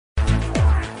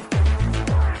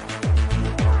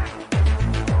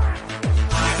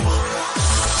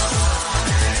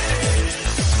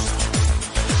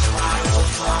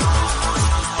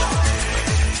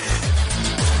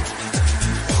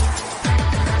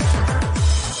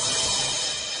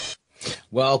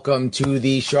Welcome to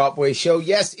the Sharp Way Show.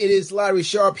 Yes, it is Larry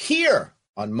Sharp here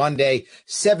on Monday,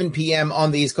 7 p.m.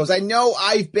 on the East Coast. I know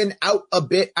I've been out a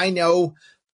bit. I know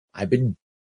I've been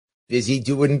busy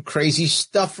doing crazy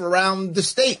stuff around the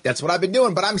state. That's what I've been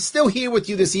doing. But I'm still here with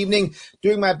you this evening,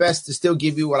 doing my best to still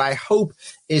give you what I hope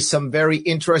is some very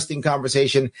interesting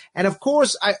conversation. And of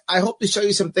course, I hope to show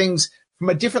you some things from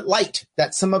a different light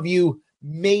that some of you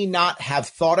may not have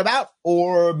thought about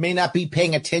or may not be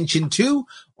paying attention to,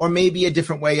 or maybe a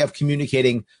different way of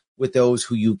communicating with those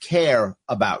who you care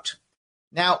about.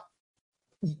 Now,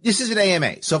 this is an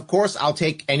AMA, so of course I'll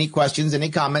take any questions,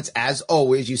 any comments. As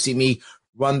always, you see me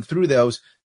run through those,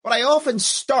 but I often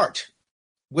start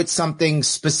with something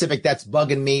specific that's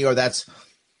bugging me or that's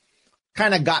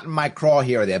kind of gotten my craw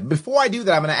here or there. Before I do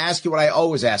that, I'm going to ask you what I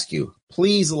always ask you.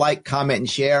 Please like, comment, and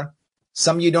share.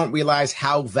 Some of you don't realize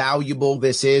how valuable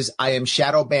this is. I am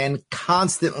shadow banned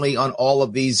constantly on all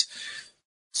of these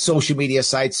social media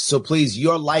sites. So please,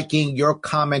 your liking, your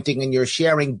commenting, and your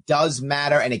sharing does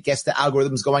matter, and it gets the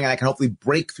algorithms going, and I can hopefully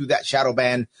break through that shadow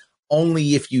ban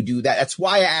only if you do that. That's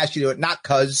why I asked you to do it, not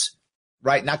because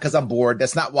I'm bored.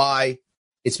 That's not why.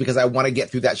 It's because I want to get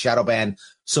through that shadow ban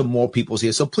so more people see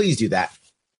it. So please do that.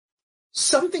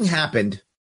 Something happened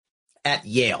at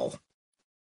Yale.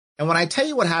 And when I tell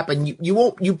you what happened,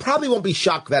 you probably won't be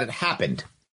shocked that it happened,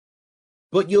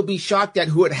 but you'll be shocked at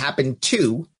who it happened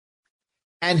to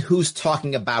and who's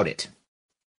talking about it.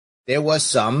 There was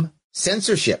some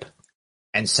censorship,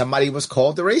 and somebody was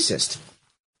called a racist.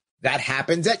 That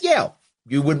happens at Yale.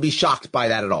 You wouldn't be shocked by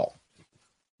that at all.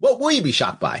 What will you be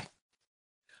shocked by?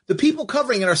 The people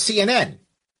covering it are CNN.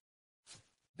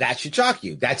 That should shock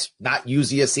you. That's not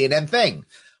usually a CNN thing.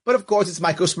 But of course, it's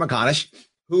Michael Smerconish,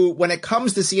 who, when it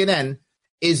comes to CNN,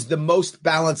 is the most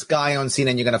balanced guy on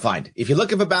CNN you're going to find. If you're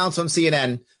looking for balance on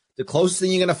CNN, the closest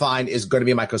thing you're going to find is going to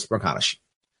be Michael Smerconish.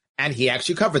 And he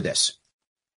actually covered this.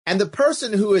 And the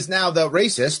person who is now the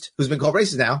racist, who's been called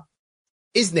racist now,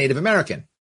 is Native American.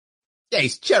 Yeah,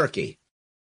 he's Cherokee.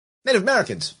 Native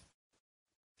Americans.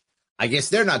 I guess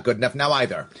they're not good enough now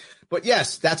either. But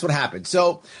yes, that's what happened.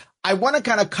 So I want to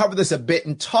kind of cover this a bit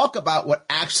and talk about what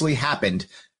actually happened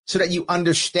so that you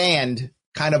understand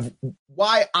kind of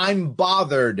why I'm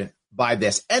bothered by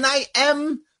this. And I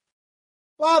am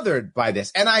bothered by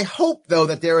this. And I hope, though,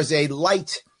 that there is a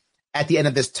light at the end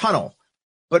of this tunnel.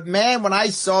 But, man, when I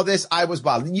saw this, I was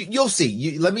bothered. You'll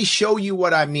see. Let me show you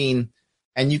what I mean,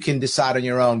 and you can decide on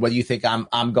your own whether you think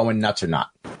I'm going nuts or not.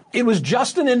 It was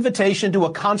just an invitation to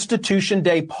a Constitution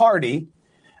Day party,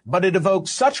 but it evoked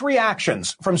such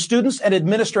reactions from students and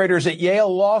administrators at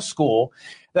Yale Law School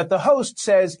that the host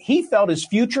says he felt his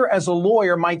future as a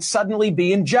lawyer might suddenly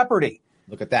be in jeopardy.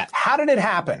 Look at that. How did it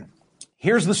happen?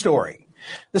 Here's the story.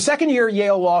 The second-year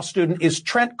Yale Law student is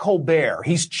Trent Colbert.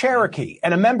 He's Cherokee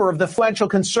and a member of the influential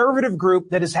conservative group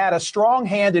that has had a strong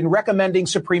hand in recommending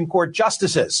Supreme Court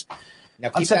justices.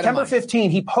 On September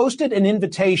 15, he posted an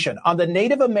invitation on the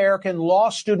Native American Law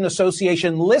Student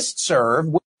Association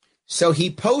listserv. So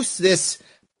he posts this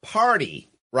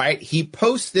party, right? He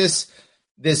posts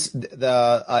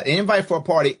an invite for a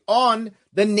party on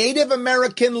the Native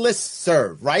American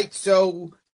listserv, right?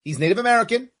 So he's Native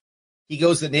American. He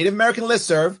goes to the Native American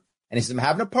listserv, and he says, I'm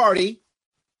having a party.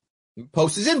 He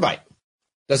posts his invite.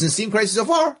 Doesn't seem crazy so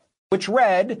far. Which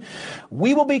read,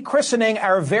 we will be christening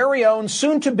our very own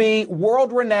soon-to-be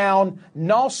world-renowned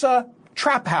NALSA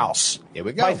Trap House. Here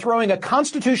we go. By throwing a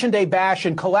Constitution Day bash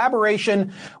in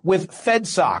collaboration with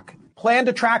FedSoc. Planned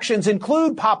attractions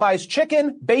include Popeye's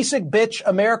chicken, basic bitch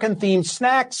American-themed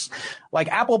snacks like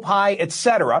apple pie,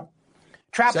 etc.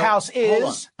 Trap House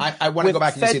is... I want to go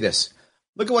back and see this.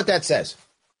 Look at what that says.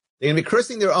 They're going to be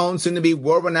christening their own soon-to-be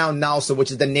world-renowned NALSA,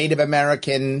 which is the Native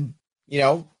American,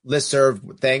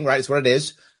 listserv thing, right? It's what it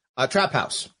is. Trap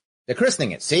House. They're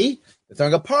christening it. See? They're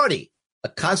throwing a party, a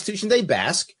Constitution Day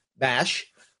bash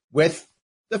with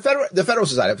the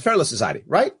Federalist Society,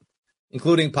 right?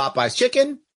 Including Popeye's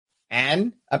chicken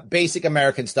and basic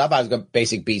American stuff. I was going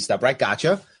basic B stuff, right?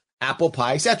 Gotcha. Apple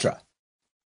pie, etc.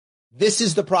 This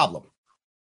is the problem.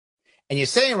 And you're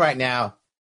saying right now,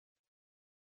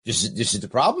 this is the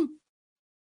problem?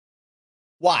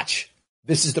 Watch.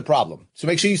 This is the problem. So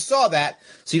make sure you saw that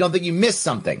so you don't think you missed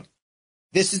something.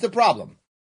 This is the problem.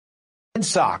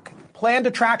 FedSoc. Planned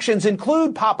attractions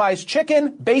include Popeye's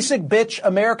chicken, basic bitch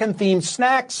American-themed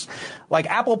snacks like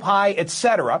apple pie,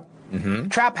 etc.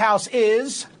 Trap House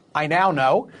is, I now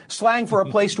know, slang for a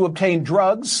place to obtain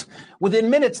drugs.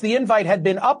 Within minutes, the invite had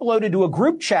been uploaded to a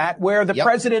group chat where the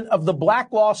president of the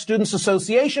Black Law Students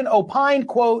Association opined,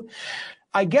 quote,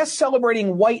 I guess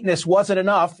celebrating whiteness wasn't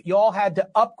enough. Y'all had to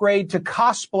upgrade to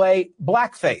cosplay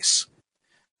blackface.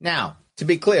 Now, to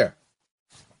be clear.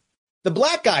 The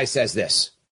black guy says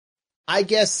this. I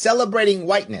guess celebrating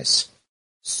whiteness.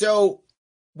 So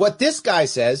what this guy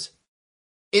says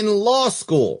in law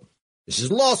school, this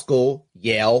is law school,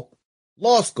 Yale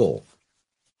Law School.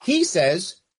 He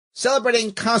says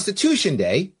celebrating Constitution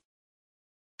Day,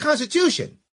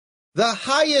 Constitution, the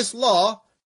highest law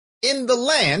in the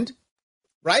land,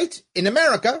 right? In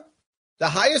America, the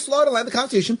highest law in the land, the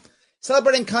Constitution,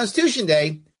 celebrating Constitution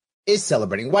Day is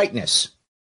celebrating whiteness.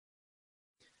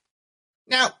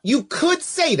 Now, you could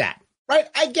say that, right?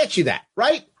 I get you that,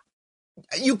 right?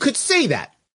 You could say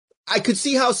that. I could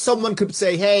see how someone could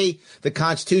say, hey, the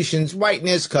Constitution's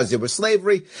whiteness because it was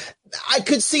slavery. I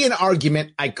could see an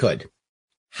argument. I could.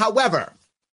 However,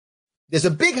 there's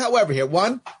a big however here.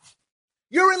 One,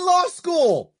 you're in law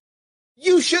school.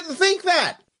 You shouldn't think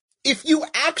that. If you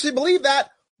actually believe that,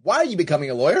 why are you becoming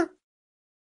a lawyer?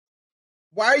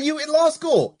 Why are you in law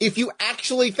school if you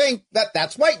actually think that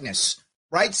that's whiteness,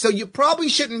 right? So you probably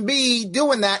shouldn't be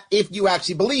doing that if you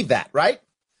actually believe that, right?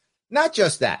 Not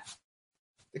just that.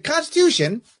 The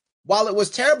Constitution, while it was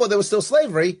terrible, there was still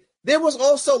slavery, there was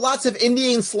also lots of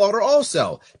Indian slaughter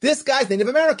also. This guy's Native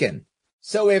American.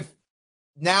 So if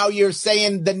now you're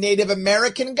saying the Native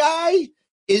American guy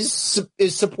is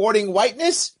supporting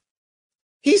whiteness,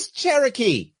 he's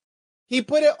Cherokee. He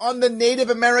put it on the Native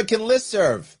American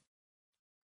listserv.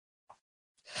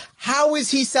 How is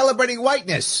he celebrating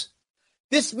whiteness?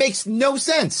 This makes no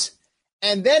sense.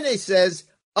 And then it says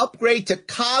upgrade to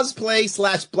cosplay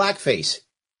 / blackface.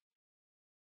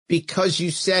 Because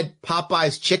you said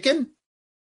Popeye's chicken?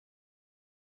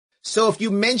 So if you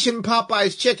mention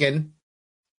Popeye's chicken,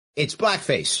 it's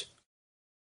blackface.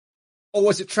 Or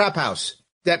was it Trap House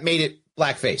that made it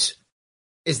blackface?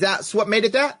 Is that what made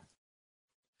it that?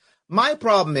 My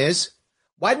problem is,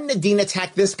 why didn't the dean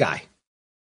attack this guy?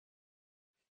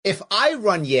 If I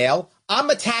run Yale, I'm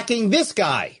attacking this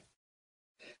guy.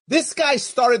 This guy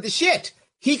started the shit.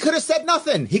 He could have said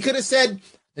nothing. He could have said,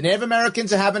 the Native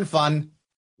Americans are having fun.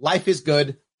 Life is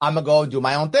good. I'm going to go and do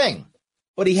my own thing.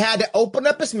 But he had to open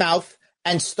up his mouth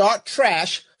and start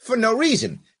trash for no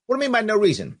reason. What do I mean by no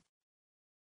reason?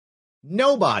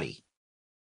 Nobody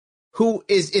who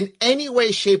is in any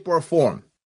way, shape, or form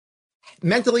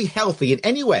mentally healthy in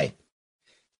any way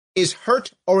is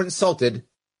hurt or insulted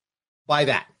by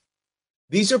that.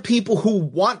 These are people who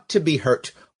want to be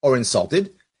hurt or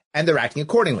insulted, and they're acting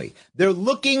accordingly. They're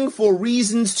looking for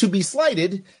reasons to be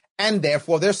slighted, and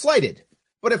therefore they're slighted.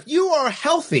 But if you are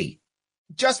healthy,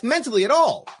 just mentally at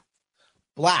all,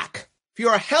 black, if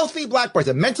you're a healthy black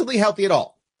person, mentally healthy at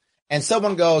all, and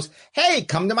someone goes, hey,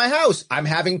 come to my house, I'm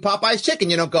having Popeye's chicken,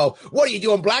 you don't go, what are you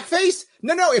doing, blackface?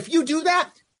 No, if you do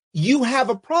that, you have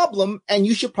a problem, and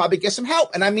you should probably get some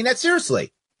help. And I mean that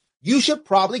seriously. You should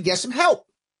probably get some help.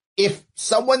 If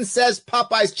someone says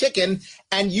Popeye's chicken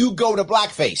and you go to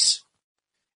blackface,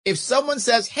 if someone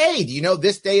says, hey, do you know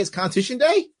this day is Constitution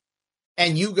Day?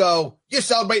 And you go, you're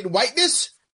celebrating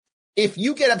whiteness? If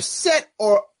you get upset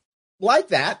or like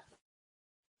that,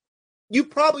 you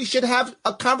probably should have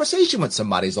a conversation with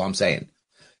somebody, is all I'm saying.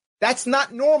 That's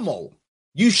not normal.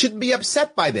 You shouldn't be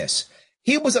upset by this.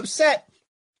 He was upset.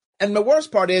 And the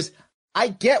worst part is, I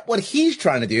get what he's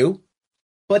trying to do,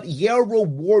 but Yale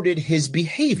rewarded his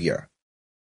behavior.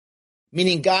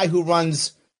 Meaning guy who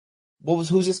runs,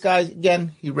 who's this guy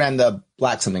again? He ran the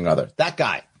black something or other. That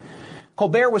guy.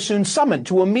 Colbert was soon summoned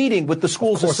to a meeting with the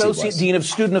school's associate dean of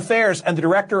student affairs and the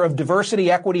director of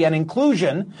diversity, equity, and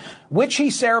inclusion, which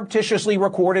he surreptitiously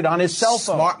recorded on his cell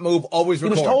phone. Smart move, always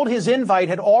record. He was told his invite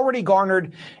had already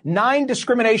garnered 9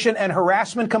 discrimination and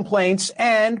harassment complaints,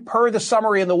 and per the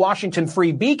summary in the Washington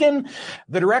Free Beacon,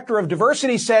 the director of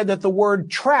diversity said that the word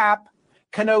trap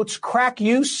connotes crack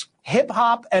use,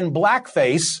 hip-hop, and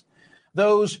blackface.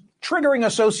 Those triggering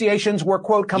associations were,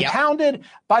 quote, compounded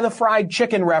by the fried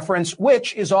chicken reference,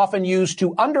 which is often used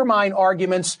to undermine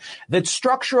arguments that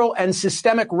structural and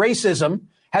systemic racism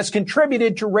has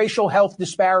contributed to racial health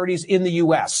disparities in the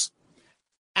U.S.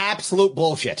 Absolute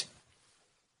bullshit.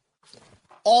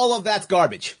 All of that's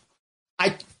garbage.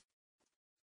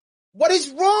 What is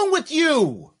wrong with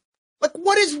you? Like,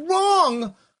 what is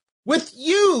wrong with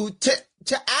you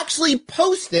to actually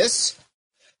post this?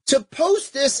 To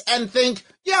post this and think,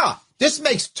 yeah, this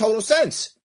makes total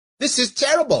sense. This is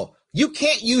terrible. You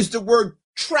can't use the word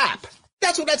trap.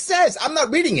 That's what that says. I'm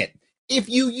not reading it. If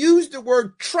you use the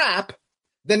word trap,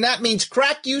 then that means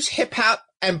crack use, hip hop,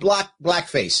 and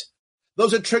blackface.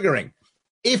 Those are triggering.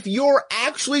 If you're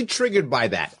actually triggered by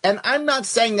that, and I'm not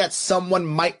saying that someone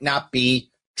might not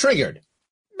be triggered.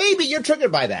 Maybe you're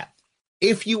triggered by that.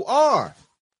 If you are,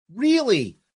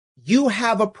 really, you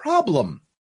have a problem.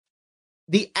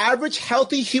 the average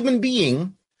healthy human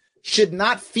being should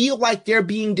not feel like they're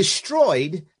being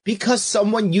destroyed because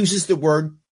someone uses the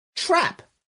word trap.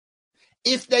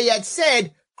 If they had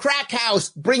said, crack house,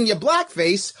 bring your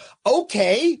blackface,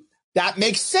 okay, that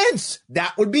makes sense.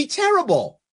 That would be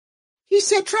terrible. He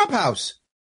said trap house.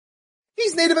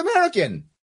 He's Native American.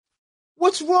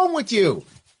 What's wrong with you?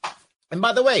 And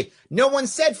by the way, no one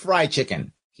said fried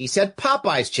chicken. He said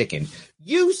Popeye's chicken.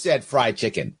 You said fried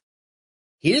chicken.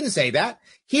 He didn't say that.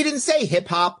 He didn't say hip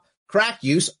hop, crack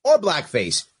use, or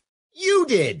blackface. You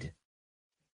did.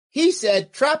 He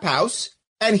said trap house,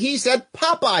 and he said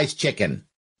Popeye's chicken.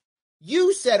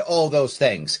 You said all those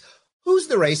things. Who's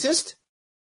the racist?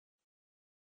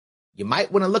 You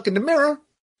might want to look in the mirror,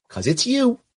 because it's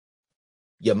you.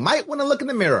 You might want to look in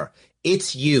the mirror.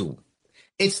 It's you.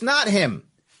 It's not him.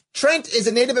 Trent is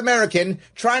a Native American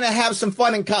trying to have some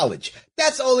fun in college.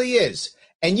 That's all he is.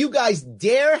 And you guys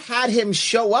dare had him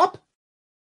show up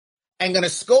and gonna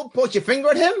point your finger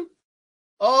at him?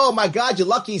 Oh my God, you're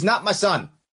lucky he's not my son.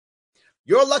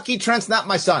 You're lucky Trent's not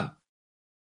my son.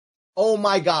 Oh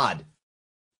my God.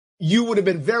 You would have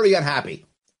been very unhappy.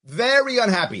 Very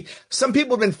unhappy. Some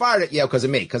people have been fired at Yale because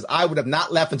of me, because I would have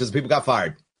not left until some people got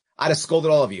fired. I'd have scolded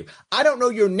all of you. I don't know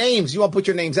your names. You won't put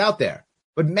your names out there.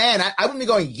 But man, I wouldn't be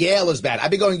going Yale is bad.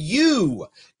 I'd be going you.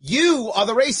 You are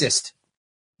the racist.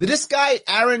 Did this guy,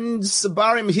 Aaron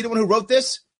Sabari, is he the one who wrote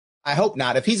this? I hope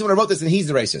not. If he's the one who wrote this, then he's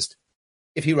the racist.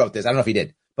 If he wrote this. I don't know if he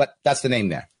did, but that's the name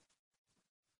there.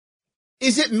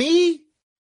 Is it me?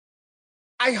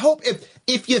 I hope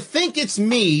if you think it's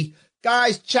me,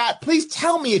 guys, chat, please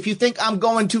tell me if you think I'm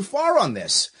going too far on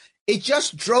this. It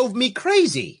just drove me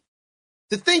crazy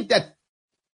to think that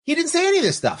he didn't say any of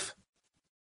this stuff.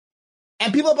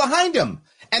 And people are behind him.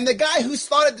 And the guy who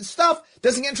started the stuff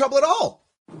doesn't get in trouble at all.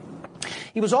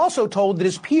 He was also told that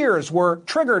his peers were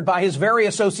triggered by his very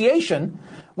association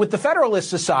with the Federalist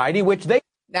Society, which they...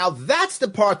 Now, that's the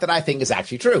part that I think is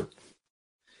actually true.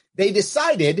 They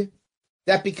decided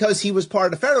that because he was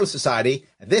part of the Federalist Society,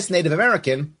 this Native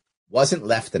American wasn't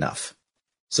left enough.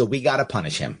 So we got to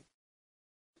punish him.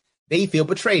 They feel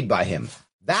betrayed by him.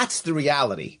 That's the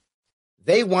reality.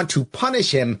 They want to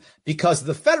punish him because of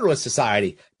the Federalist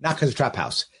Society, not because of Trap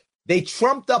House. They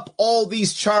trumped up all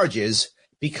these charges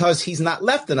because he's not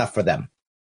left enough for them.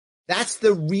 That's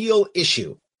the real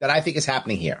issue that I think is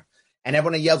happening here. And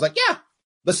everyone yells like, yeah,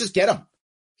 let's just get him.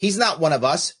 He's not one of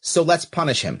us, so let's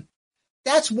punish him.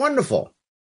 That's wonderful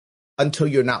until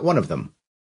you're not one of them.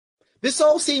 This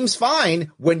all seems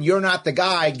fine when you're not the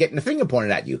guy getting the finger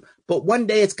pointed at you, but one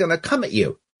day it's going to come at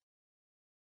you.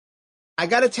 I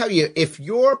got to tell you, if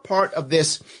you're part of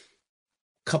this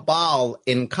cabal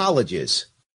in colleges,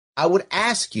 I would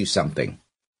ask you something.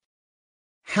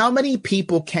 How many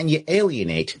people can you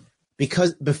alienate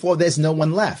before there's no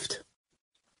one left?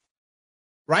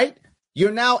 Right?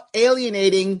 You're now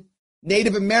alienating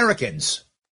Native Americans.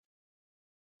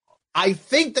 I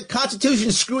think the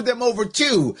Constitution screwed them over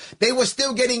too. They were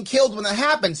still getting killed when it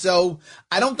happened, so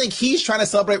I don't think he's trying to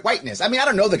celebrate whiteness. I mean, I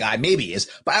don't know the guy, maybe he is,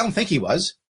 but I don't think he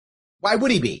was. Why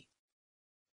would he be?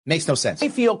 Makes no sense. They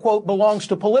feel, quote, belongs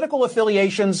to political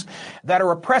affiliations that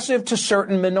are oppressive to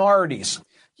certain minorities.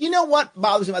 You know what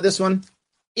bothers me about this one?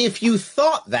 If you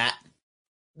thought that,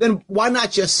 then why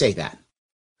not just say that?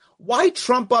 Why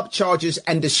trump up charges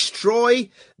and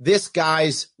destroy this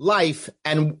guy's life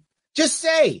and just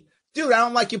say, dude, I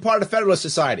don't like you part of the Federalist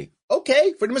Society.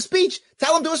 Okay, freedom of speech.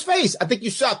 Tell him to his face. I think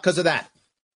you suck because of that.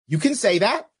 You can say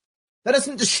that. That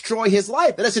doesn't destroy his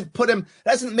life. That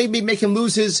doesn't maybe make him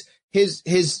lose his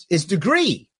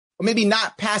degree or maybe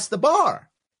not pass the bar.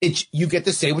 You get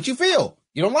to say what you feel.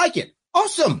 You don't like it.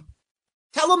 Awesome.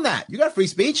 Tell him that. You got free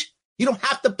speech. You don't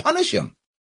have to punish him.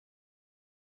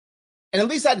 And at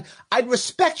least I'd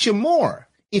respect you more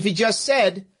if he just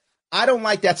said, I don't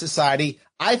like that society.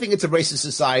 I think it's a racist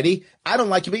society. I don't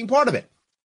like you being part of it.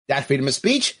 That freedom of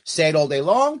speech, say it all day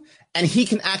long, and he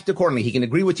can act accordingly. He can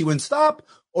agree with you and stop,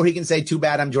 or he can say, too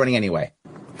bad, I'm joining anyway.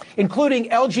 Including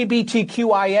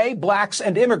LGBTQIA, blacks,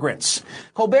 and immigrants.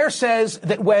 Colbert says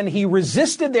that when he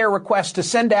resisted their request to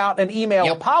send out an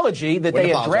email apology that they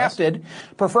had drafted,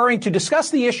 preferring to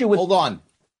discuss the issue with... Hold on.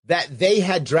 That they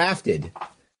had drafted.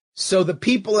 So the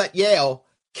people at Yale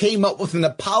came up with an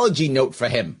apology note for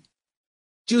him.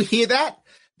 Do you hear that?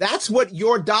 That's what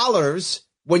your dollars,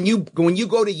 when you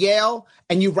go to Yale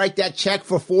and you write that check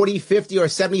for $40,000, $50,000, or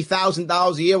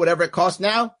 $70,000 a year, whatever it costs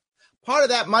now, part of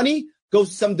that money goes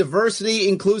to some diversity,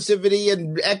 inclusivity,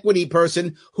 and equity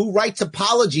person who writes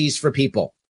apologies for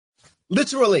people.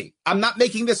 Literally, I'm not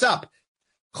making this up.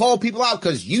 call people out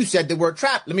because you said the word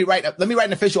trap. Let me write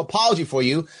an official apology for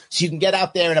you so you can get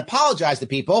out there and apologize to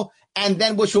people, and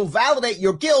then which will validate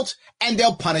your guilt, and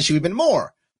they'll punish you even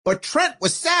more. But Trent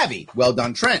was savvy. Well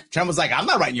done, Trent. Trent was like, I'm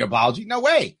not writing your apology. No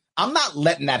way. I'm not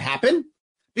letting that happen.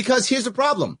 Because here's the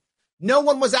problem. No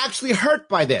one was actually hurt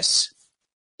by this.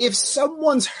 If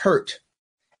someone's hurt,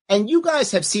 and you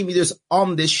guys have seen me this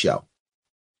on this show,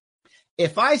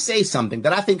 if I say something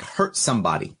that I think hurts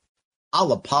somebody,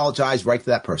 I'll apologize right to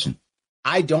that person.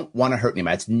 I don't want to hurt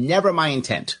anybody. It's never my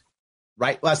intent,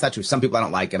 right? Well, that's not true. Some people I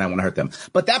don't like and I want to hurt them.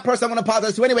 But that person I want to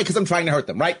apologize to anyway because I'm trying to hurt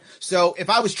them, right? So if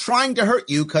I was trying to hurt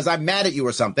you because I'm mad at you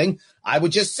or something, I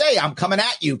would just say I'm coming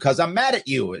at you because I'm mad at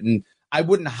you. And I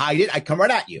wouldn't hide it. I'd come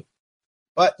right at you.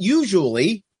 But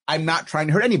usually I'm not trying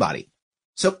to hurt anybody.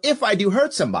 So if I do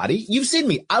hurt somebody, you've seen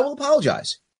me, I will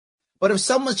apologize. But if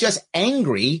someone's just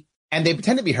angry and they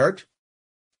pretend to be hurt,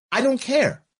 I don't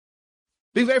care.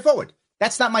 Being very forward.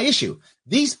 That's not my issue.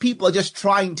 These people are just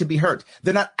trying to be hurt.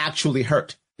 They're not actually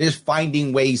hurt. They're just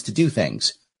finding ways to do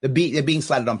things. They're being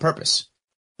slighted on purpose.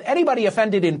 Anybody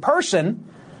offended in person,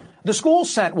 the school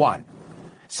sent one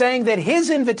saying that his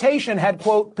invitation had,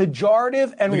 quote,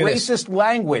 pejorative and racist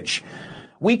language.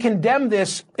 We condemn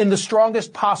this in the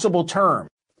strongest possible term.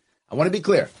 I want to be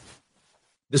clear.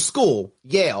 The school,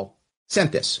 Yale,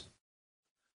 sent this.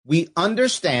 We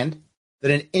understand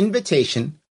that an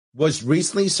invitation was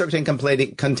recently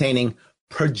circulated containing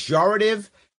pejorative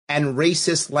and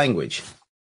racist language.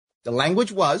 The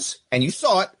language was, and you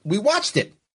saw it, we watched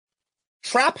it,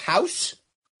 Trap House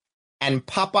and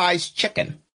Popeye's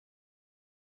Chicken.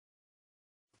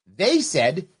 They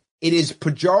said it is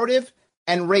pejorative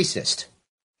and racist.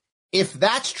 If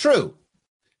that's true,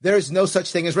 there is no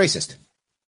such thing as racist.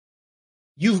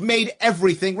 You've made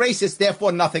everything racist,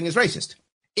 therefore nothing is racist.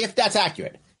 If that's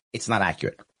accurate, it's not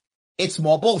accurate. It's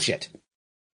more bullshit.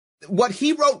 What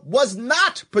he wrote was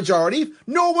not pejorative,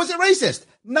 nor was it racist.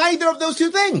 Neither of those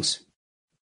two things.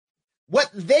 What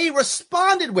they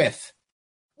responded with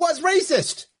was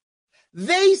racist.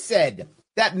 They said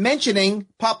that mentioning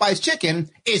Popeye's chicken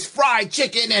is fried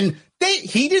chicken, and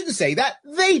he didn't say that.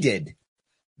 They did.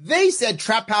 They said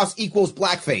Trap House equals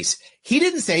blackface. He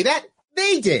didn't say that.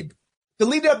 They did. The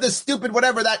leader of the stupid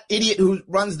whatever, that idiot who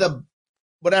runs the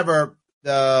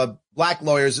black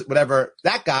lawyers, whatever,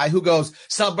 that guy who goes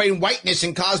celebrating whiteness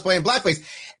and cosplaying blackface.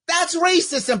 That's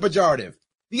racist and pejorative.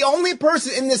 The only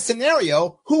person in this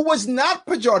scenario who was not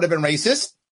pejorative and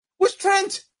racist was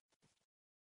Trent.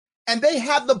 And they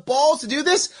have the balls to do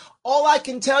this. All I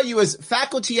can tell you is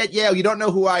faculty at Yale, you don't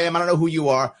know who I am. I don't know who you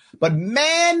are. But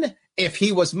man, if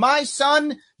he was my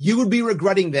son, you would be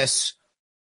regretting this.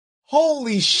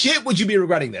 Holy shit, would you be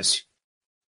regretting this?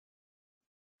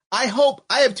 I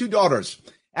have 2 daughters,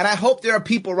 and I hope there are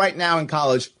people right now in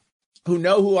college who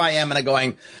know who I am and are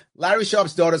going, Larry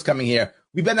Sharp's daughter's coming here.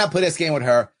 We better not play this game with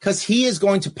her because he is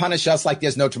going to punish us like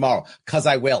there's no tomorrow. Because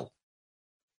I will.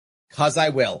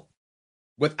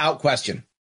 Without question.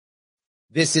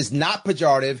 This is not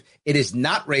pejorative. It is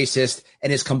not racist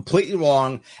and is completely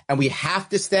wrong. And we have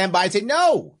to stand by and say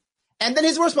no. And then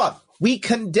his response, we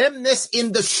condemn this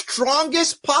in the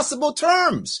strongest possible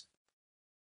terms.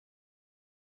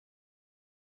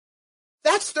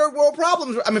 That's first world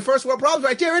problems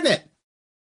right there, isn't it?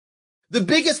 The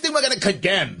biggest thing we're going to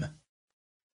condemn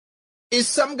is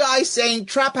some guy saying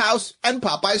Trap House and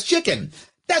Popeye's Chicken.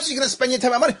 That's what you're going to spend your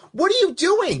time and money. What are you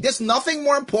doing? There's nothing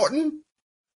more important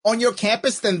on your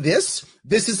campus than this.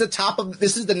 This is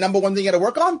the number one thing you got to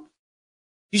work on.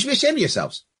 You should be ashamed of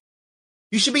yourselves.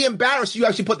 You should be embarrassed you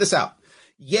actually put this out.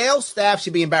 Yale staff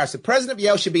should be embarrassed. The president of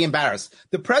Yale should be embarrassed.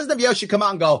 The president of Yale should come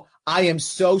out and go, I am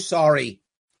so sorry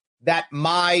that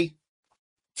my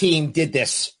team did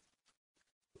this.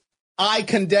 I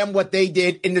condemn what they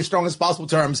did in the strongest possible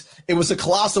terms. It was a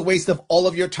colossal waste of all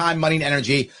of your time, money, and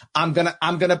energy. I'm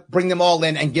gonna bring them all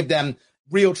in and give them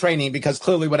real training because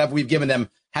clearly whatever we've given them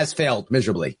has failed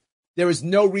miserably. There is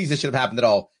no reason it should have happened at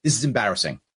all. This is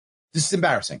embarrassing.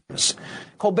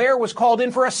 Colbert was called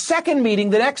in for a second meeting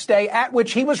the next day at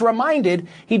which he was reminded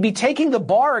he'd be taking the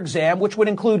bar exam, which would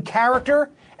include character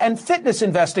and fitness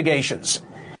investigations.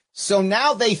 So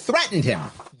now they threatened him.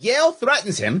 Yale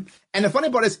threatens him. And the funny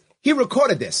part is he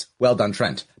recorded this. Well done,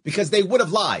 Trent, because they would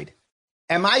have lied.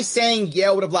 Am I saying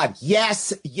Yale would have lied?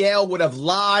 Yes, Yale would have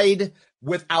lied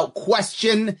without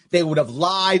question. They would have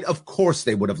lied. Of course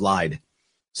they would have lied.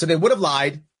 So they would have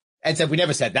lied and said, we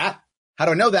never said that. How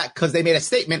do I know that? Because they made a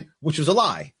statement, which was a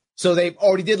lie. So they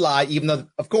already did lie, even though,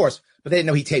 of course, but they didn't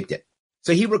know he taped it.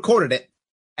 So he recorded it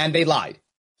and they lied.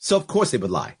 So of course they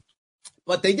would lie.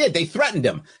 But they did. They threatened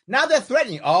him. Now they're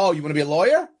threatening you. Oh, you want to be a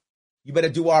lawyer? You better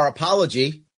do our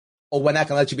apology. or we're not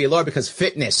going to let you be a lawyer because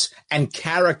fitness and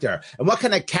character. And what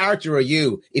kind of character are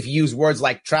you if you use words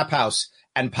like trap house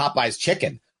and Popeye's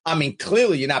chicken? I mean,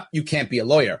 clearly you can't be a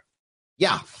lawyer.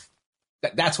 Yeah,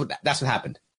 that's what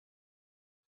happened.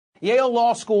 Yale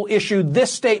Law School issued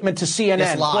this statement to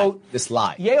CNN. This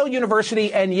lie. Yale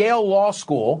University and Yale Law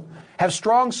School have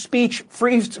strong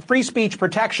free speech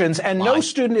protections, and no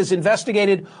student is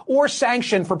investigated or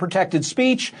sanctioned for protected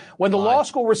speech. When the law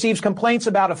school receives complaints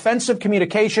about offensive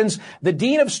communications, the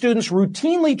dean of students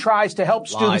routinely tries to help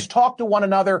students talk to one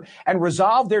another and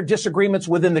resolve their disagreements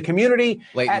within the community.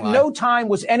 At no time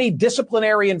was any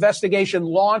disciplinary investigation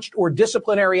launched or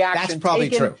disciplinary action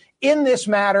taken in this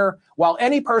matter. While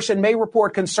any person may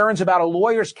report concerns about a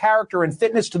lawyer's character and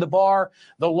fitness to the bar,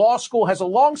 the law school has a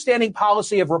longstanding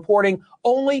policy of reporting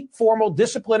only formal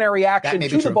disciplinary action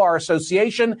to the Bar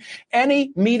Association.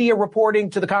 Any media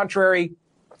reporting to the contrary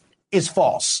is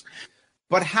false.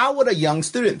 But how would a young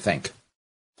student think?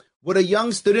 Would a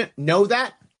young student know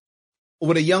that? Or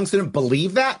would a young student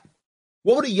believe that?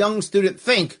 What would a young student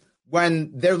think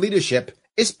when their leadership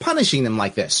is punishing them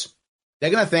like this? They're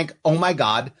going to think, oh my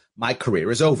God, my career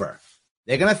is over.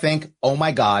 They're going to think, oh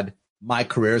my God, my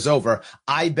career is over.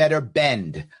 I better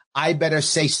bend. I better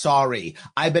say sorry.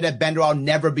 I better bend or I'll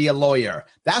never be a lawyer.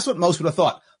 That's what most would have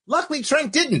thought. Luckily,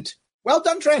 Trent didn't. Well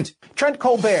done, Trent. Trent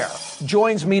Colbert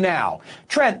joins me now.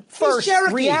 Trent, first,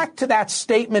 react to that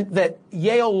statement that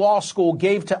Yale Law School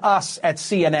gave to us at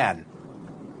CNN.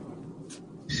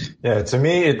 Yeah, to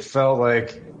me, it felt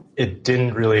like it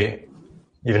didn't really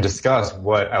even discuss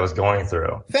what I was going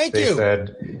through. They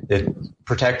said that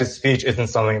protected speech isn't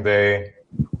something they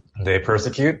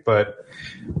persecute, but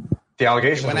the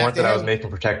allegations weren't that I was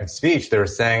making protected speech. They were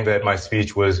saying that my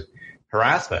speech was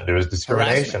harassment. It was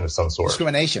discrimination of some sort.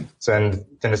 Discrimination. And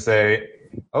then to say,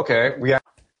 okay,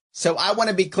 So I want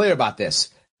to be clear about this.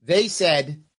 They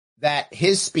said that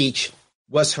his speech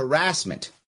was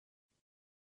harassment.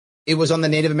 It was on the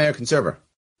Native American server.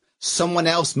 Someone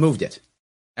else moved it.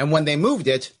 And when they moved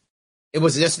it, it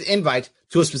was just an invite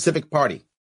to a specific party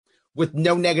with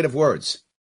no negative words.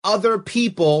 Other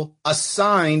people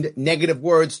assigned negative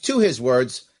words to his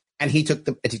words, and he took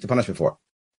the punishment for it.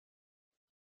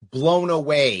 Blown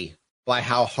away by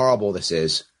how horrible this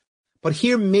is. But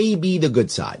here may be the good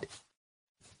side.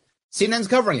 CNN's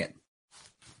covering it.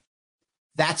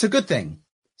 That's a good thing.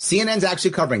 CNN's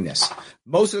actually covering this.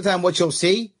 Most of the time, what you'll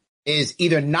see is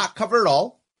either not covered at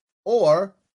all,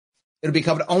 or it'll be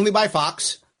covered only by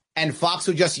Fox, and Fox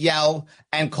will just yell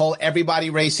and call everybody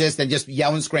racist and just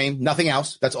yell and scream. Nothing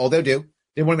else. That's all they'll do.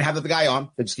 They won't even have the guy on.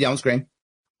 They'll just yell and scream.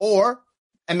 Or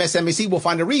MSNBC will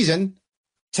find a reason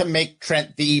to make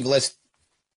Trent the evilest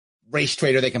race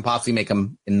traitor they can possibly make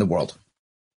him in the world.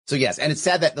 So, yes, and it's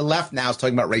sad that the left now is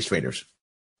talking about race traitors.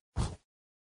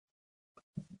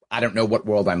 I don't know what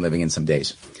world I'm living in some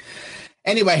days.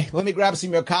 Anyway, let me grab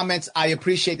some of your comments. I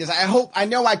appreciate this. I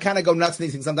know I kind of go nuts in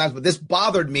these things sometimes, but this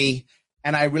bothered me,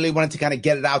 and I really wanted to kind of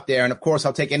get it out there. And, of course,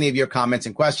 I'll take any of your comments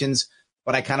and questions,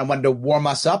 but I kind of wanted to warm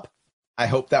us up. I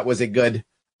hope that was a good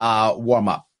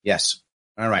warm-up. Yes.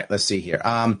 All right, let's see here.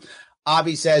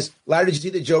 Avi says, Larry, did you see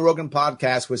the Joe Rogan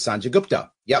podcast with Sanjay Gupta?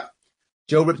 Yep.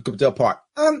 Joe ripped Gupta apart.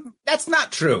 That's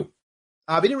not true.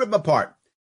 He didn't rip him apart.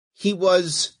 He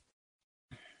was...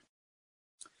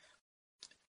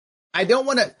 I don't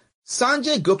want to...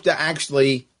 Sanjay Gupta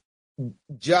actually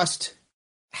just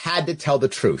had to tell the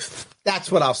truth.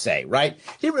 That's what I'll say, right?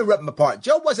 He didn't rip him apart.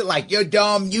 Joe wasn't like, you're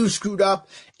dumb, you screwed up.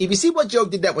 If you see what Joe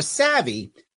did that was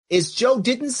savvy, is Joe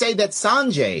didn't say that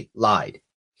Sanjay lied.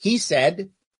 He said,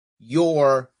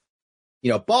 your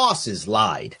bosses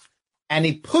lied. And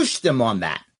he pushed them on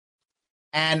that.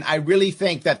 And I really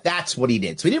think that that's what he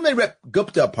did. So he didn't really rip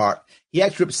Gupta apart. He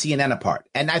actually ripped CNN apart.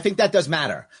 And I think that does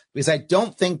matter because I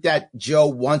don't think that Joe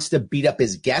wants to beat up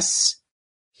his guests.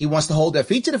 He wants to hold their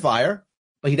feet to the fire,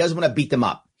 but he doesn't want to beat them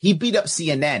up. He beat up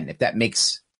CNN, if that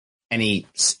makes any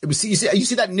sense. You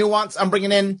see that nuance I'm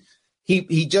bringing in?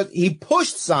 He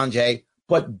pushed Sanjay,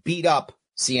 but beat up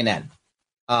CNN.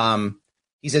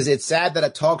 He says, it's sad that a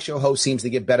talk show host seems to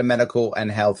give better medical and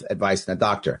health advice than a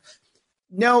doctor.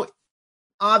 No,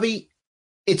 Avi,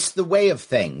 it's the way of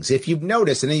things. If you've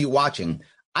noticed, and then you're watching,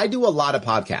 I do a lot of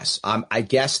podcasts. I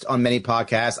guest on many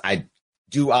podcasts. I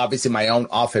do obviously my own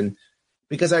often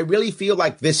because I really feel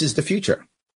like this is the future.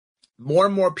 More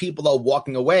and more people are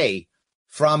walking away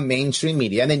from mainstream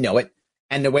media, and they know it.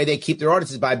 And the way they keep their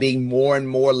audiences by being more and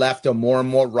more left or more and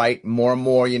more right, more and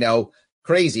more,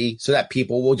 crazy, so that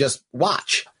people will just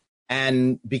watch.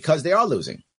 And because they are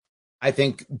losing, I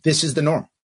think this is the norm.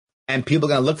 And people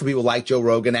are going to look for people like Joe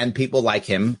Rogan and people like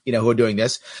him, who are doing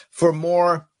this for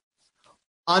more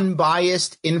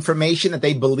unbiased information that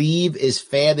they believe is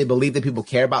fair. They believe that people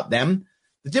care about them.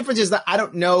 The difference is that I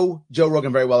don't know Joe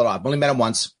Rogan very well at all. I've only met him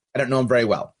once. I don't know him very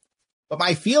well. But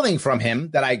my feeling from him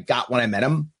that I got when I met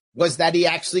him was that he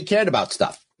actually cared about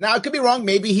stuff. Now, I could be wrong.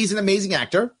 Maybe he's an amazing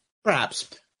actor, perhaps.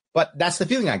 But that's the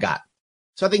feeling I got.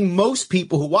 So I think most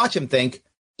people who watch him think,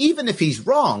 even if he's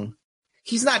wrong,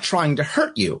 he's not trying to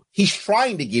hurt you. He's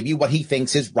trying to give you what he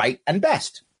thinks is right and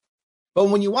best. But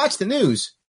when you watch the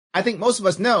news, I think most of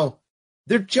us know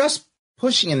they're just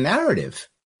pushing a narrative.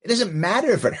 It doesn't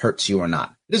matter if it hurts you or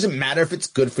not. It doesn't matter if it's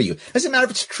good for you. It doesn't matter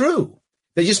if it's true.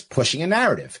 They're just pushing a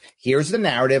narrative. Here's the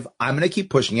narrative. I'm going to keep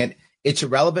pushing it. It's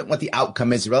irrelevant what the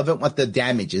outcome is, irrelevant what the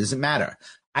damage is. It doesn't matter.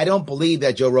 I don't believe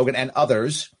that Joe Rogan and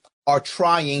others are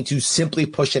trying to simply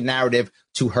push a narrative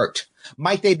to hurt.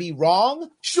 Might they be wrong?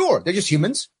 Sure. They're just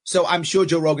humans. So I'm sure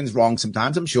Joe Rogan's wrong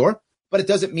sometimes, I'm sure. But it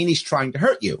doesn't mean he's trying to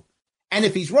hurt you. And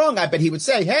if he's wrong, I bet he would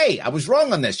say, hey, I was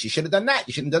wrong on this. You should have done that.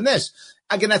 You shouldn't have done this.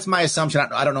 Again, that's my assumption.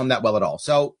 I don't know him that well at all.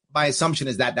 So my assumption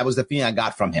is that was the feeling I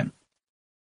got from him.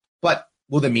 But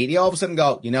will the media all of a sudden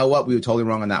go, you know what? We were totally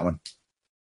wrong on that one.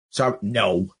 So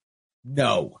no.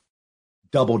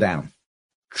 Double down.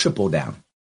 Triple down.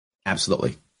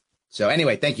 Absolutely. So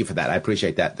anyway, thank you for that. I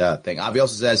appreciate that thing. Avi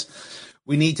also says,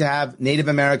 we need to have Native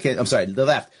American, the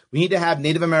left. We need to have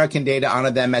Native American data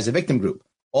honor them as a victim group.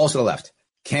 Also the left.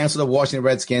 Cancel the Washington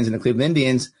Redskins and the Cleveland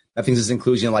Indians. That thinks it's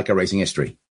inclusion like erasing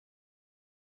history.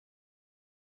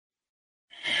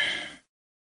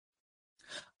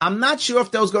 I'm not sure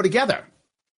if those go together.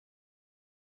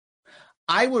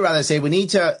 I would rather say we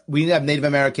need to have Native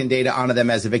American data honor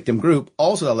them as a victim group.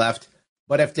 Also the left.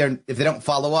 But if they don't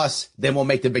follow us, then we'll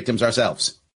make them victims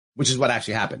ourselves, which is what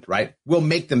actually happened, right? We'll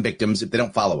make them victims if they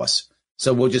don't follow us.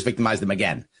 So we'll just victimize them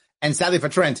again. And sadly for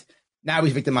Trent, now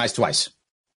he's victimized twice.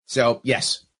 So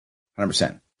yes,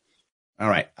 100%. All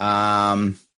right.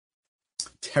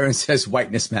 Terrence says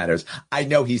whiteness matters. I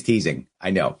know he's teasing.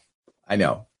 I know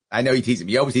he's teasing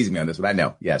me. He always teasing me on this, but I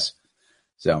know. Yes.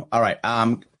 So, all right.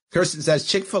 Kirsten says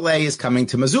Chick-fil-A is coming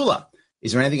to Missoula.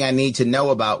 Is there anything I need to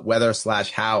know about whether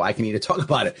 / how I can need to talk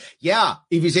about it? Yeah.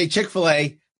 If you say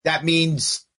Chick-fil-A, that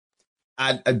means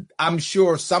I'm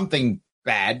sure something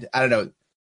bad. I don't know.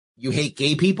 You hate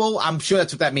gay people? I'm sure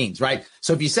that's what that means, right?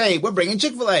 So if you say we're bringing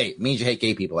Chick-fil-A, it means you hate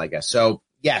gay people, I guess. So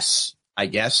yes, I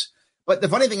guess. But the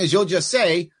funny thing is you'll just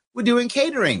say we're doing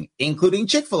catering, including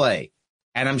Chick-fil-A.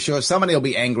 And I'm sure somebody will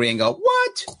be angry and go,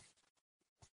 what?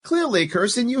 Clearly,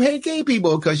 Kirsten, you hate gay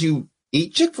people because you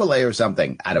eat Chick-fil-A or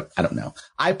something. I don't know.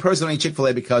 I personally eat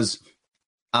Chick-fil-A because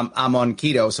I'm on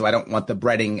keto, so I don't want the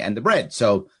breading and the bread.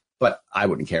 So, but I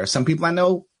wouldn't care. Some people I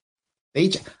know,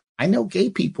 I know gay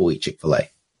people eat Chick-fil-A.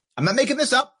 I'm not making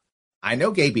this up. I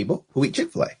know gay people who eat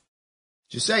Chick-fil-A.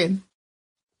 Just saying.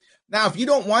 Now, if you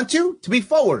don't want to be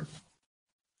forward.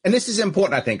 And this is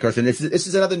important, I think, Kirsten. This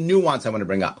is another nuance I want to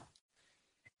bring up.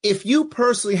 If you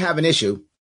personally have an issue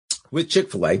with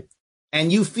Chick-fil-A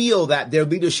and you feel that their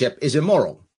leadership is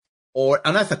immoral or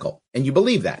unethical, and you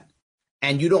believe that,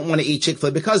 and you don't want to eat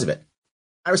Chick-fil-A because of it,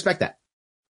 I respect that.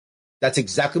 That's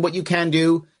exactly what you can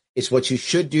do. It's what you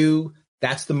should do.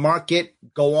 That's the market.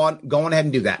 Go on ahead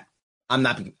and do that. I'm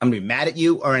going to be mad at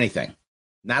you or anything.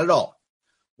 Not at all.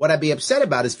 What I'd be upset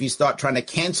about is if you start trying to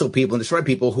cancel people and destroy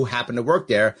people who happen to work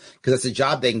there because it's a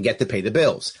job they can get to pay the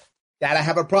bills. That I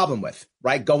have a problem with,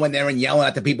 right? Going there and yelling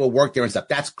at the people who work there and stuff.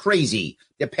 That's crazy.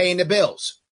 They're paying the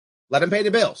bills. Let them pay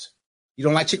the bills. You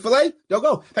don't like Chick-fil-A? Don't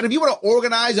go. But if you want to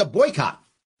organize a boycott,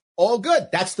 all good.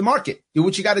 That's the market. Do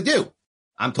what you got to do.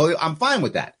 I'm fine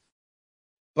with that.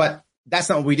 But that's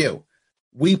not what we do.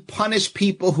 We punish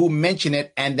people who mention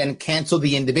it and then cancel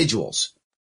the individuals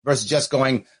versus just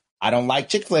going, I don't like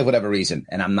Chick-fil-A for whatever reason,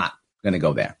 and I'm not going to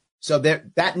go there. So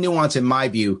that nuance, in my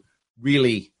view,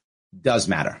 really does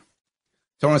matter.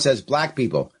 Torrance says, black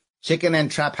people, chicken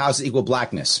and trap houses equal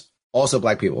blackness. Also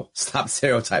black people. Stop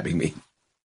stereotyping me.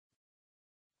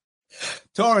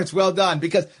 Torrance, well done,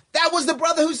 because that was the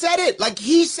brother who said it. Like,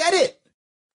 he said it.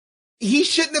 He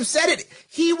shouldn't have said it.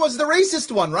 He was the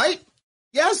racist one, right?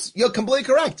 Yes, you're completely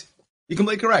correct. You're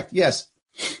completely correct. Yes.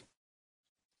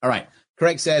 All right.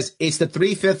 Craig says, it's the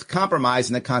 3/5 compromise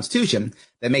in the Constitution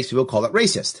that makes people call it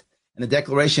racist. And the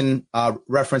Declaration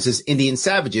references Indian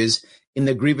savages in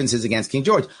the grievances against King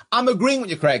George. I'm agreeing with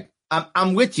you, Craig.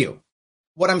 I'm with you.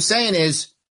 What I'm saying is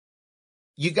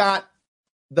you got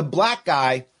the black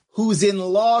guy who's in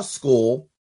law school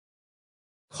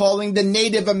calling the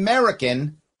Native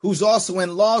American who's also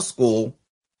in law school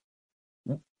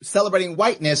celebrating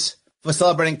whiteness for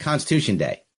celebrating Constitution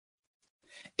Day.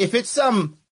 If it's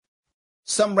some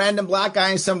random black guy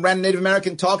and some random Native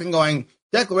American talking, going,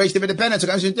 Declaration of Independence,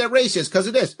 they're racist because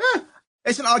of this.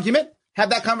 It's an argument.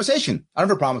 Have that conversation. I don't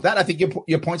have a problem with that. I think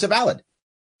your points are valid.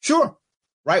 Sure.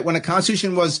 Right? When the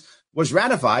Constitution was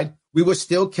ratified, we were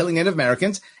still killing Native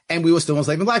Americans and we were still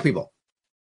enslaving black people.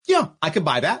 Yeah, I could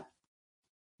buy that.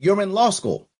 You're in law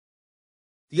school.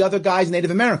 The other guy's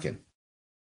Native American.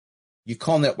 You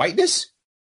calling it whiteness?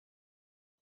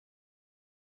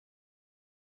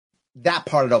 That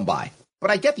part I don't buy.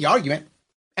 But I get the argument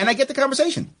and I get the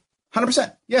conversation.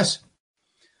 100%. Yes.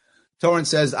 Torrance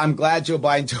says, I'm glad Joe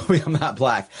Biden told me I'm not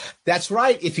black. That's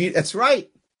right. That's right.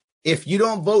 If you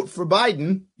don't vote for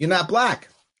Biden, you're not black.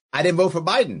 I didn't vote for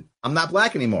Biden. I'm not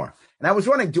black anymore. And I was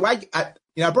wondering, I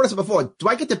brought this up before. Do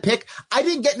I get to pick? I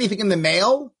didn't get anything in the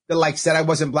mail that said I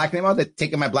wasn't black anymore, that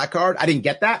taking my black card. I didn't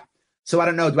get that. So I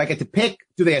don't know. Do I get to pick?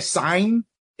 Do they assign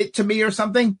it to me or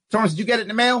something? Torrance, did you get it in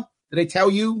the mail? Did they tell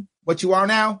you what you are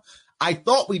now? I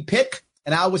thought we'd pick,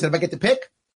 and I always said if I get to pick,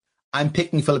 I'm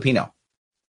picking Filipino.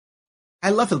 I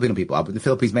love Filipino people. I've been to the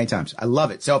Philippines many times. I love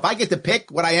it. So if I get to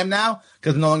pick what I am now,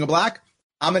 because I'm no longer black,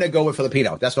 I'm going to go with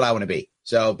Filipino. That's what I want to be.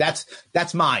 So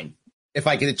that's mine. If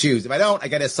I get to choose. If I don't, I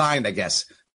get assigned, I guess.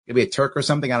 Maybe a Turk or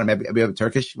something. I don't know. Maybe a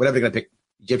Turkish. Whatever they're going to pick.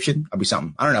 Egyptian. I'll be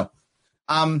something. I don't know.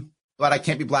 But I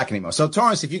can't be black anymore. So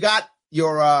Torrance, if you got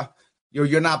your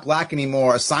you're not black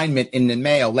anymore assignment in the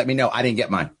mail, let me know. I didn't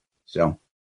get mine. So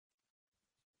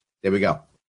there we go.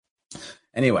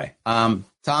 Anyway,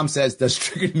 Tom says, does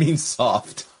triggered mean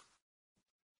soft?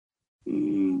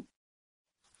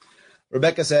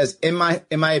 Rebecca says, in my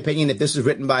opinion, if this was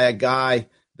written by a guy,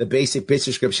 the basic bitch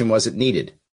description wasn't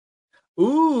needed.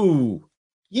 Ooh.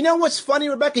 You know what's funny,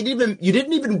 Rebecca? They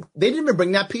didn't even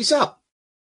bring that piece up.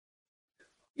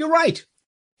 You're right.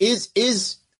 Is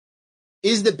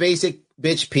the basic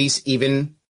bitch piece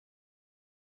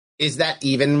is that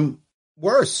even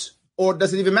worse? Or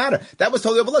does it even matter? That was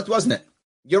totally overlooked, wasn't it?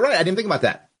 You're right. I didn't think about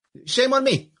that. Shame on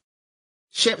me.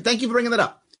 Thank you for bringing that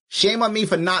up. Shame on me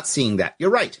for not seeing that.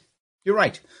 You're right. You're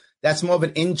right. That's more of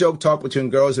an in-joke talk between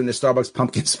girls in the Starbucks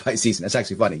pumpkin spice season. That's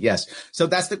actually funny. Yes. So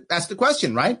that's the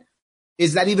question, right?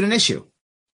 Is that even an issue?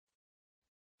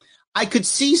 I could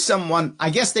see someone, I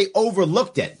guess they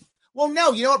overlooked it. Well,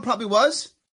 no, you know what it probably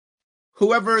was?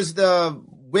 Whoever's the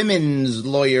women's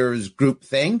lawyers group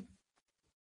thing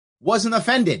wasn't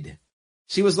offended.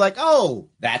 She was like, oh,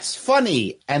 that's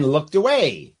funny, and looked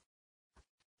away.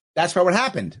 That's probably what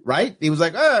happened, right? He was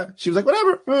like, she was like,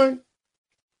 whatever. All right.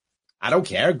 I don't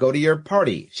care. Go to your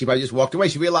party. She probably just walked away.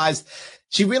 She realized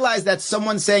that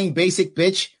someone saying basic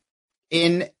bitch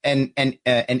in an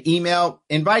email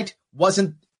invite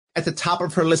wasn't at the top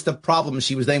of her list of problems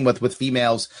she was dealing with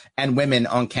females and women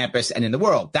on campus and in the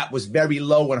world. That was very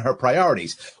low on her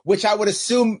priorities, which I would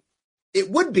assume it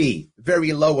would be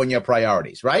very low on your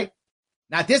priorities, right?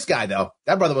 Not this guy, though.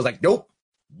 That brother was like, nope,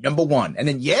 number one. And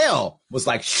then Yale was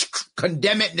like,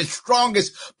 condemn it in the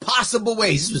strongest possible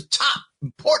ways. This was top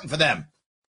important for them.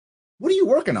 What are you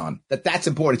working on that's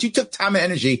important? You took time and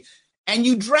energy and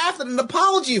you drafted an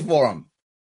apology for him.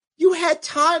 You had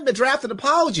time to draft an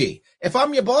apology. If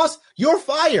I'm your boss, you're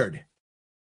fired.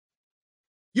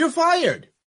 You're fired.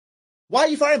 Why are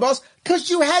you firing, boss? Because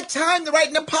you had time to write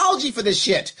an apology for this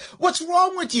shit. What's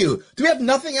wrong with you? Do we have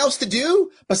nothing else to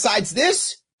do besides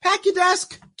this? Pack your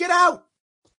desk. Get out.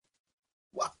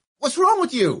 What's wrong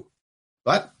with you?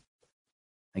 But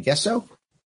I guess so.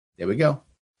 There we go.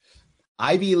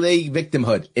 Ivy League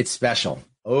victimhood. It's special.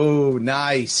 Oh,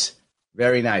 nice.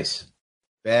 Very nice.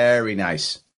 Very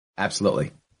nice.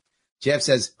 Absolutely. Jeff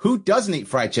says, who doesn't eat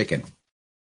fried chicken?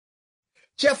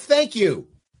 Jeff, thank you.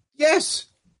 Yes.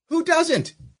 Who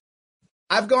doesn't?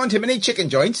 I've gone to many chicken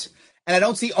joints, and I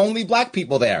don't see only black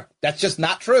people there. That's just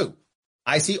not true.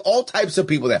 I see all types of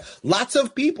people there. Lots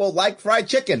of people like fried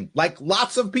chicken. Like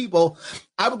lots of people.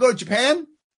 I would go to Japan.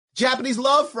 Japanese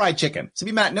love fried chicken. Some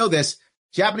of you might know this.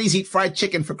 Japanese eat fried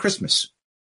chicken for Christmas.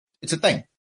 It's a thing,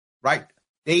 right?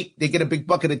 They get a big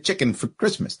bucket of chicken for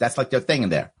Christmas. That's like their thing in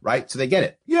there, right? So they get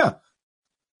it. Yeah.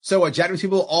 So are Japanese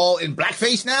people all in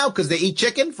blackface now because they eat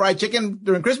chicken, fried chicken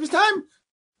during Christmas time?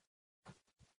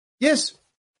 Yes.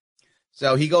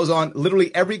 So he goes on,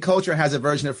 literally every culture has a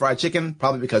version of fried chicken,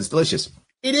 probably because it's delicious.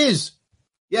 It is.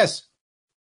 Yes.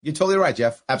 You're totally right,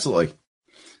 Jeff. Absolutely.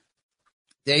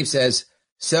 Dave says,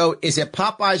 so is it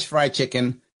Popeye's fried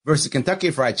chicken versus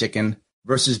Kentucky fried chicken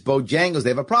versus Bojangles they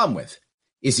have a problem with?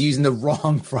 Is he using the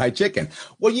wrong fried chicken?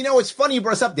 Well, you know, it's funny you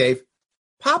brought us up, Dave.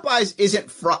 Popeye's isn't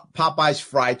Popeye's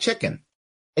fried chicken.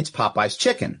 It's Popeye's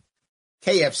chicken.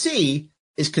 KFC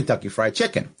is Kentucky fried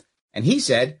chicken. And he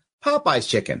said Popeye's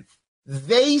chicken.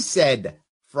 They said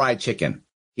fried chicken.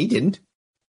 He didn't.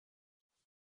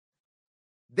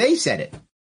 They said it.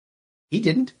 He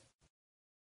didn't.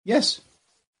 Yes.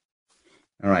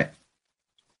 All right.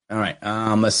 All right.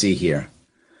 Let's see here.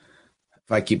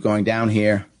 If I keep going down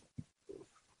here.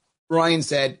 Ryan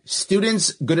said,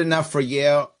 students good enough for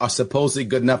Yale are supposedly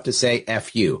good enough to say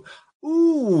F you.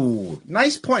 Ooh,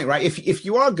 nice point, right? If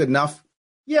you are good enough,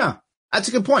 yeah, that's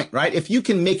a good point, right? If you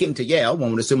can make it into Yale,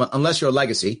 one would assume, unless you're a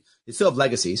legacy, you still have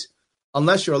legacies.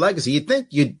 Unless you're a legacy, you'd think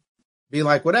you'd be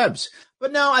like whatevs.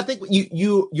 But no, I think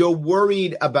you're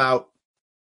worried about,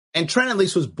 and Trent at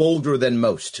least was bolder than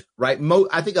most, right?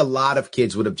 I think a lot of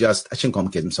kids would have I shouldn't call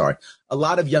them kids, I'm sorry. A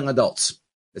lot of young adults,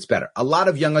 it's better. A lot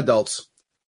of young adults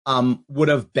would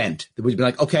have bent. They would be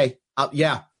like, okay,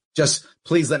 yeah, just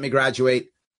please let me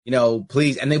graduate,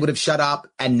 please. And they would have shut up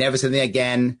and never said anything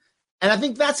again. And I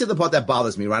think that's the other part that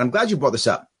bothers me, right? I'm glad you brought this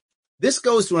up. This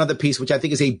goes to another piece, which I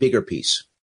think is a bigger piece.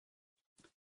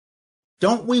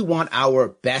 Don't we want our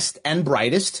best and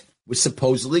brightest, which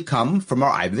supposedly come from our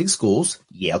Ivy League schools,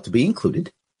 Yale to be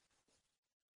included?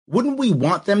 Wouldn't we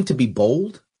want them to be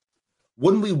bold?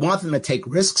 Wouldn't we want them to take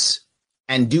risks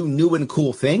and do new and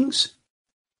cool things?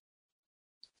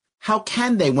 How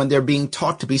can they when they're being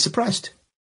taught to be suppressed?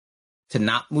 To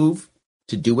not move,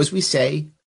 to do as we say,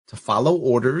 to follow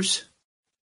orders.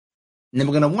 And then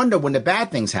we're going to wonder when the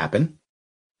bad things happen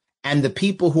and the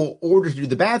people who are ordered to do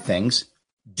the bad things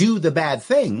do the bad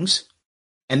things,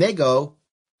 and they go,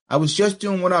 I was just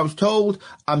doing what I was told.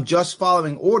 I'm just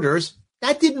following orders.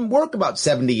 That didn't work about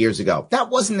 70 years ago. That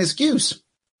wasn't an excuse.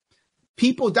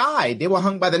 People died. They were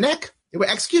hung by the neck. They were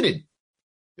executed.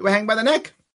 They were hanged by the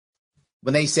neck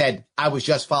when they said, I was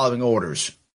just following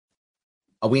orders.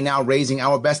 Are we now raising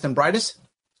our best and brightest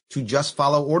to just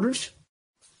follow orders?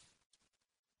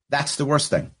 That's the worst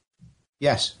thing.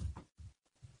 Yes.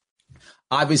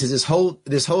 Obviously, this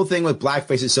whole thing with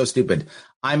blackface is so stupid.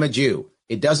 I'm a Jew.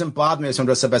 It doesn't bother me if someone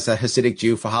dresses up as a Hasidic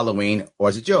Jew for Halloween or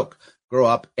as a joke. Grow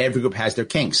up. Every group has their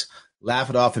kinks. Laugh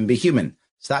it off and be human.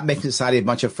 Stop making society a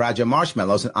bunch of fragile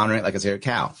marshmallows and honoring it like a sacred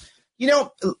cow.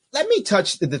 Let me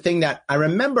touch the thing that I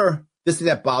remember, this thing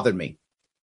that bothered me.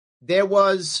 There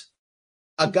was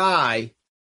a guy,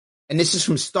 and this is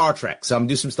from Star Trek, so I'm going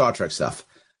to do some Star Trek stuff.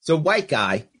 So a white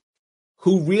guy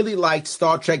who really liked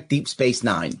Star Trek Deep Space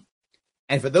Nine.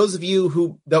 And for those of you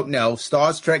who don't know,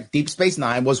 Star Trek Deep Space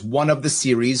Nine was one of the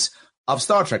series of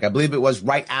Star Trek. I believe it was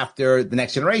right after The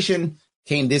Next Generation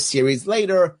came this series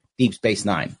later, Deep Space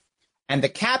Nine. And the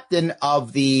captain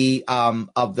of the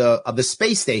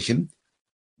space station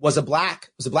was a black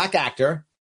actor,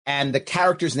 and the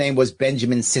character's name was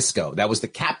Benjamin Sisko. That was the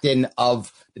captain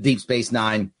of the Deep Space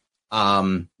Nine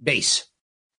base.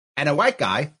 And a white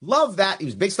guy loved that. He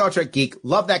was a big Star Trek geek,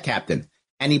 loved that captain.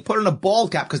 And he put on a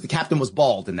bald cap because the captain was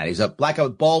bald in that. He was a black guy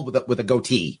with bald with a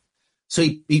goatee. So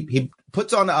he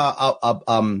puts on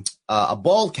a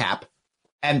bald cap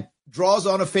and draws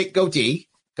on a fake goatee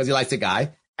because he likes the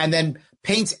guy, and then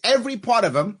paints every part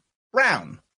of him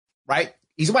brown, right?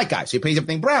 He's a white guy, so he paints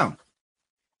everything brown.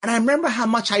 And I remember how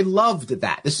much I loved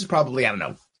that. This is probably,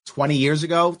 20 years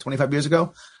ago, 25 years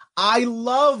ago. I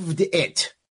loved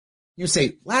it. You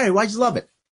say, Larry, why'd you love it?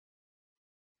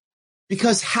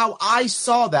 Because how I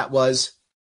saw that was,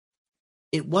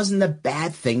 it wasn't a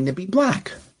bad thing to be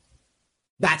black.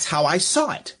 That's how I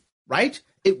saw it, right?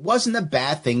 It wasn't a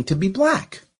bad thing to be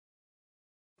black.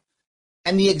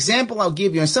 And the example I'll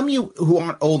give you, and some of you who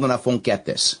aren't old enough won't get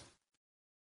this.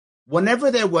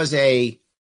 Whenever there was a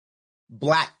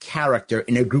black character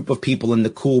in a group of people in the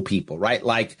cool people, right?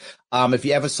 Like, if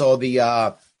you ever saw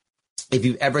if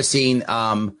you've ever seen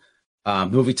the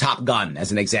movie Top Gun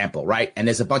as an example, right? And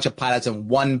there's a bunch of pilots and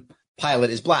one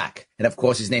pilot is black. And of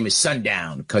course, his name is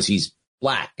Sundown because he's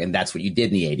black. And that's what you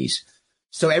did in the 80s.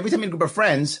 So every time in a group of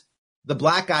friends, the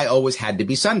black guy always had to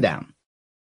be Sundown.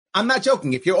 I'm not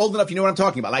joking. If you're old enough, you know what I'm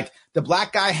talking about. Like, the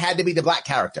black guy had to be the black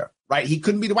character, right? He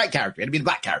couldn't be the white character. He had to be the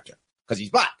black character because he's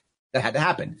black. That had to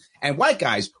happen. And white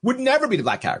guys would never be the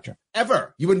black character,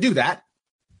 ever. You wouldn't do that.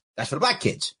 That's for the black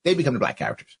kids. They become the black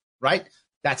characters, right?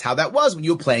 That's how that was when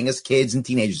you were playing as kids and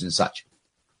teenagers and such.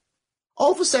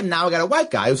 All of a sudden, now I got a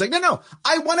white guy who's like, no,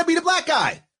 I want to be the black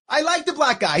guy. I like the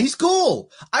black guy. He's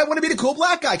cool. I want to be the cool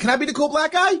black guy. Can I be the cool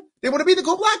black guy? They want to be the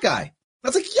cool black guy. I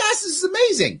was like, yes, this is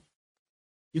amazing.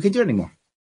 You can't do it anymore.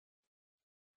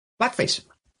 Blackface.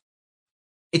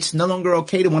 It's no longer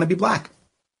okay to want to be black.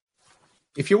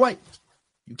 If you're white,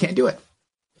 you can't do it.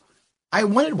 I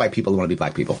wanted white people to want to be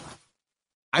black people.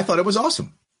 I thought it was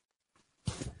awesome.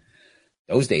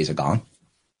 Those days are gone.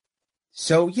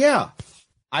 So, yeah,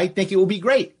 I think it would be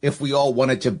great if we all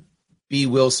wanted to be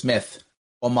Will Smith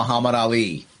or Muhammad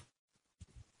Ali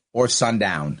or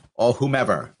Sundown or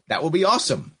whomever. That would be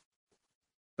awesome.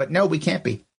 But no, we can't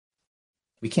be.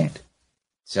 We can't.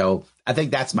 So I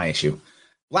think that's my issue.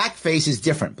 Blackface is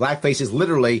different. Blackface is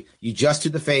literally you just do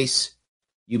the face,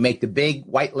 you make the big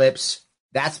white lips.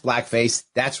 That's blackface.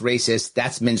 That's racist.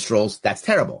 That's minstrels. That's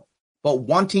terrible. But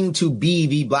wanting to be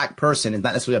the black person is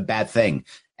not necessarily a bad thing.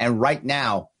 And right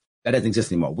now, that doesn't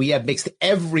exist anymore. We have mixed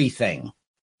everything.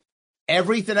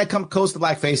 Everything that comes close to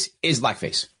blackface is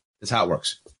blackface. That's how it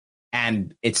works.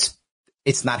 And it's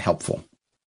not helpful.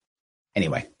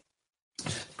 Anyway,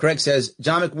 Craig says,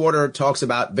 John McWhorter talks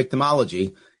about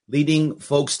victimology, leading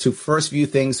folks to first view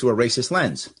things through a racist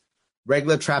lens.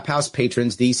 Regular trap house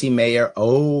patrons, D.C. Mayor,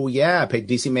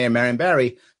 D.C. Mayor Marion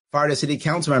Barry fired a city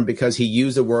council member because he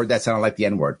used a word that sounded like the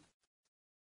N-word.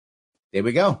 There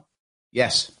we go.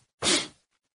 Yes.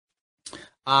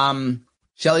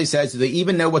 Shelley says, do they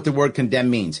even know what the word condemn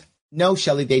means? No,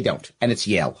 Shelley, they don't. And it's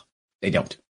Yale. They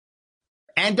don't.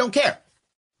 And don't care.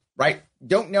 Right?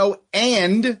 Don't know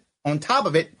and on top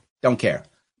of it, don't care.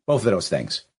 Both of those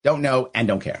things. Don't know and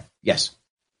don't care. Yes.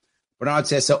 Bernard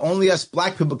says, so only us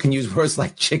black people can use words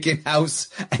like chicken house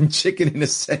and chicken in a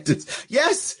sentence.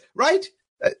 Yes, right?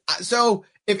 So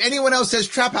if anyone else says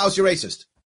trap house, you're racist.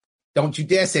 Don't you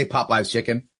dare say Popeye's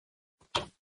chicken.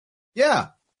 Yeah.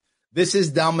 This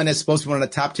is dumb and it's supposed to be one of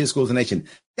the top tier schools in the nation.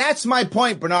 That's my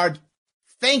point, Bernard.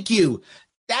 Thank you.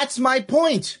 That's my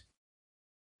point.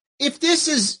 If this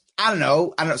is, I don't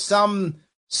know,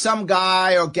 some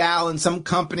guy or gal in some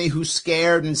company who's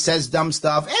scared and says dumb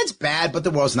stuff, it's bad, but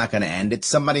the world's not going to end. It's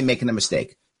somebody making a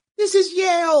mistake. This is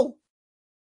Yale.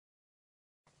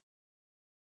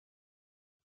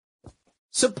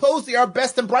 Supposedly our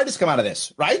best and brightest come out of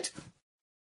this, right?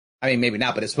 I mean, maybe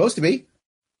not, but it's supposed to be.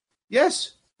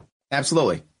 Yes,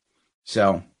 absolutely.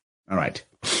 So, all right.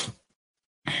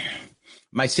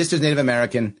 My sister's Native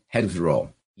American, head of the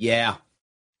roll. Yeah.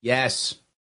 Yes.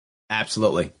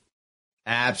 Absolutely.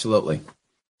 Absolutely.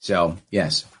 So,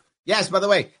 yes. Yes, by the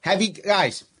way, have you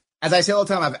guys, as I say all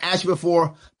the time, I've asked you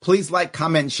before, please like,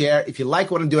 comment, and share. If you like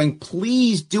what I'm doing,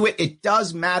 please do it. It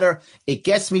does matter. It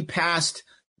gets me past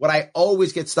what I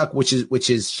always get stuck, which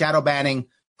is shadow banning.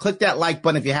 Click that like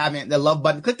button if you haven't, the love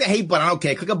button. Click the hate button.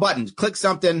 Okay, click a button. Click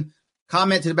something.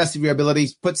 Comment to the best of your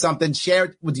abilities. Put something. Share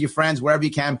it with your friends wherever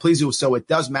you can. Please do so. It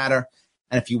does matter.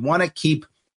 And if you want to keep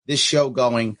this show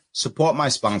going, support my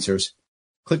sponsors.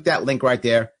 Click that link right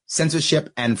there.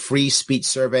 Censorship and free speech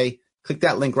survey. Click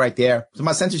that link right there. Talking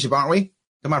about censorship, aren't we?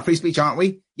 Talking about free speech, aren't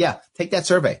we? Yeah, take that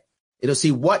survey. It'll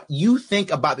see what you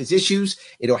think about these issues.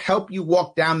 It'll help you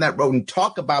walk down that road and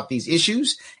talk about these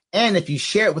issues. And if you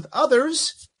share it with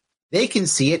others, they can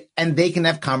see it and they can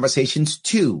have conversations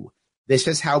too. This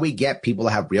is how we get people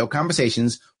to have real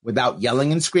conversations without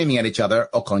yelling and screaming at each other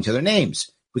or calling each other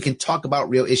names. We can talk about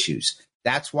real issues.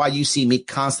 That's why you see me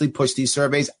constantly push these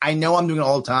surveys. I know I'm doing it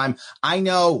all the time. I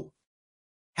know.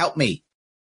 Help me.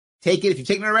 Take it. If you've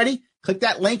taken it already, click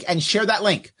that link and share that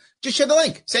link. Just share the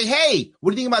link. Say, hey,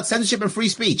 what do you think about censorship and free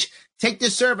speech? Take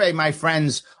this survey, my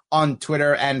friends, on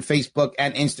Twitter and Facebook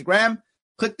and Instagram.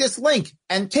 Click this link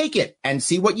and take it and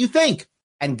see what you think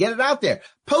and get it out there.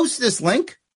 Post this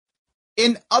link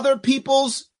in other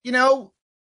people's,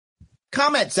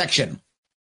 comment section.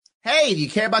 Hey, do you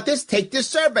care about this? Take this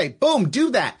survey. Boom, do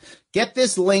that. Get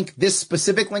this link, this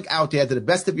specific link out there to the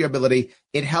best of your ability.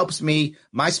 It helps me,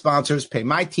 my sponsors, pay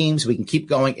my team so we can keep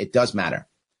going. It does matter.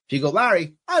 If you go,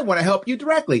 Larry, I want to help you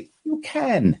directly. You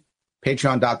can.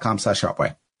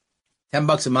 Patreon.com/Sharpway.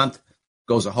 $10 a month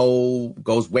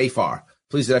goes way far.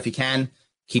 Please do that if you can.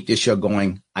 Keep this show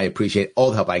going. I appreciate all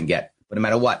the help I can get. But no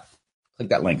matter what, click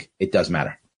that link. It does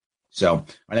matter. So I'm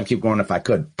going to keep going if I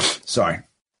could. Sorry.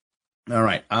 All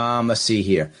right. Let's see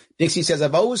here. Dixie says,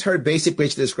 I've always heard basic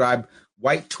bitch to describe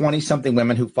white 20-something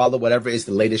women who follow whatever is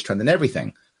the latest trend in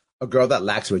everything. A girl that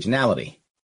lacks originality.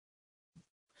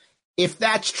 If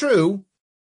that's true,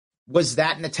 was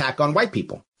that an attack on white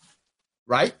people?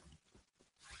 Right?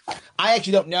 I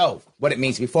actually don't know what it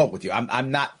means to be forward with you.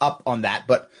 I'm not up on that.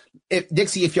 But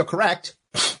Dixie, if you're correct,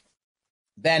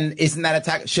 then isn't that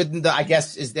attack? Shouldn't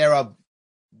is there a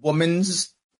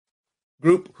woman's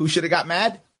group who should have got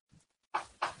mad?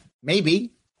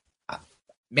 Maybe.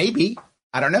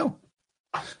 I don't know.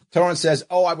 Torrance says,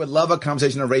 I would love a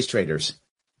conversation on race traders.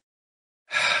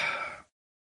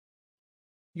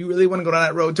 You really want to go down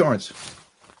that road, Torrance?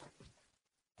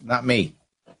 Not me.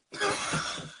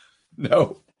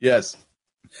 No. Yes.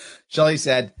 Shelley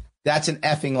said, that's an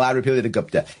effing lie repeatedly to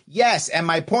Gupta. Yes, and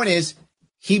my point is,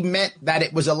 he meant that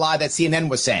it was a lie that CNN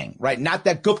was saying, right? Not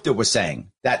that Gupta was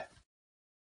saying that.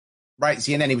 Right,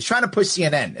 CNN. He was trying to push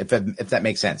CNN, if that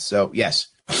makes sense. So, yes.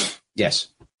 Yes.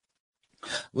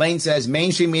 Lane says,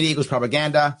 mainstream media equals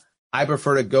propaganda. I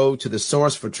prefer to go to the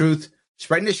source for truth.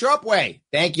 Spreading the sharp way.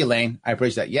 Thank you, Lane. I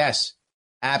appreciate that. Yes.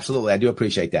 Absolutely. I do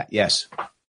appreciate that. Yes.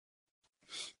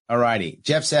 All righty.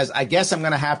 Jeff says, I guess I'm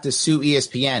going to have to sue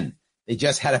ESPN. They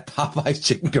just had a Popeye's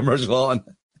chicken commercial on,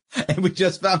 and we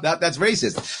just found out that's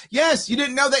racist. Yes, you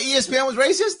didn't know that ESPN was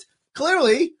racist?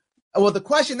 Clearly. Well, the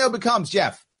question, though, becomes,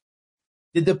 Jeff,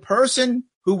 did the person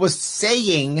who was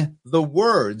saying the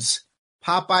words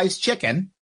Popeye's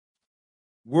chicken,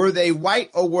 were they white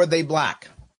or were they black?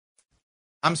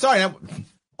 I'm sorry. Now,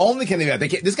 only can they be.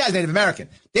 This guy's Native American.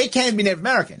 They can't even be Native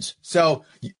Americans. So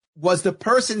was the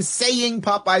person saying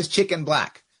Popeye's chicken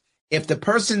black? If the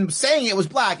person saying it was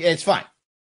black, it's fine.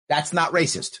 That's not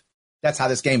racist. That's how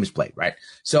this game is played, right?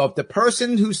 So if the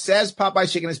person who says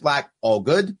Popeye's chicken is black, all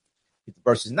good. If the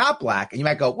person's not black, and you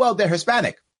might go, well, they're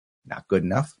Hispanic. Not good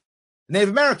enough. Native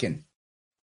American.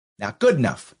 Not good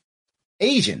enough.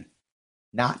 Asian.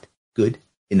 Not good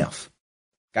enough.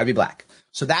 Gotta be black.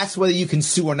 So that's whether you can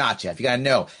sue or not, Jeff. You gotta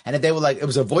know. And if they were like, it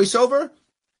was a voiceover,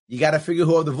 you gotta figure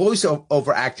who the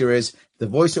voiceover actor is. If the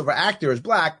voiceover actor is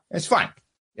black, it's fine.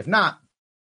 If not,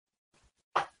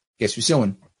 guess you're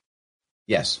suing.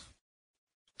 Yes.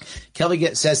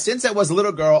 Kelly says, since I was a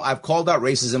little girl, I've called out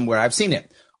racism where I've seen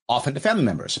it, often to family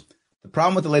members. The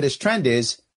problem with the latest trend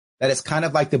is that it's kind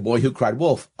of like the boy who cried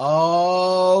wolf.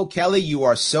 Oh, Kelly, you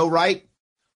are so right.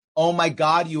 Oh, my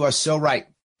God, you are so right.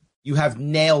 You have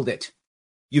nailed it.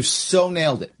 You've so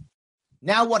nailed it.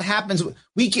 Now what happens?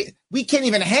 We can't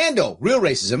even handle real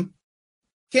racism.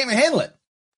 Can't even handle it.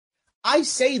 I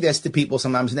say this to people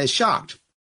sometimes and they're shocked.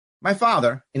 My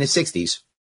father, in his 60s,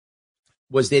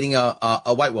 was dating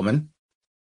a white woman,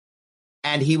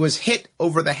 and he was hit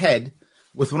over the head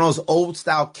with one of those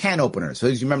old-style can openers. So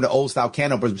you remember the old-style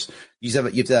can openers? You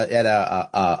had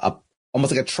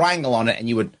almost like a triangle on it, and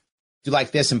you would do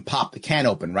like this and pop the can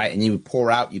open, right? And you would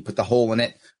pour out, you put the hole in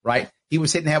it, right? He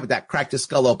was hitting the head with that, cracked his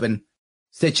skull open,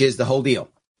 stitches, the whole deal,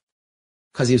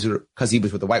 because he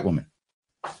was with a white woman.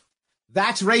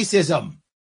 That's racism.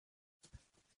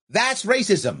 That's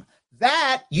racism.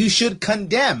 That you should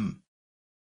condemn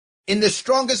in the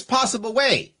strongest possible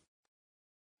way.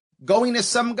 Going to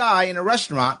some guy in a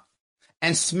restaurant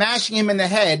and smashing him in the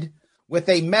head with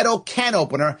a metal can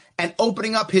opener and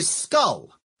opening up his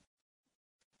skull.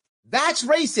 That's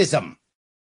racism.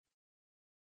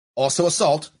 Also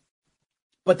assault,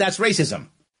 but that's racism.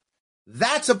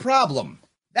 That's a problem.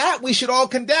 That we should all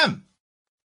condemn.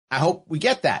 I hope we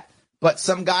get that. But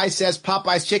some guy says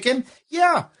Popeye's chicken.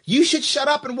 Yeah, you should shut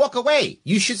up and walk away.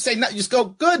 You should say, no, just go,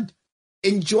 good.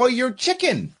 Enjoy your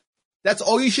chicken. That's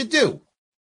all you should do.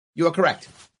 You are correct.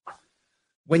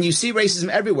 When you see racism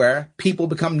everywhere, people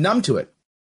become numb to it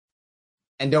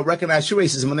and don't recognize true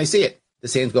racism when they see it. The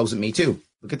same goes with me, too.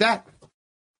 Look at that.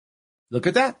 Look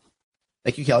at that.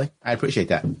 Thank you, Kelly. I appreciate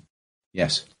that.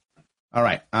 Yes. All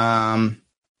right. I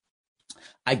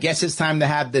guess it's time to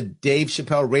have the Dave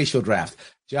Chappelle racial draft.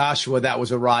 Joshua, that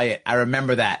was a riot. I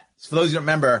remember that. For those who don't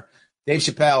remember, Dave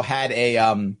Chappelle had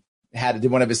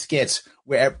did one of his skits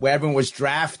where everyone was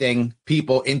drafting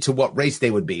people into what race they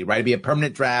would be, right? It'd be a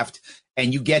permanent draft,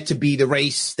 and you get to be the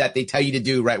race that they tell you to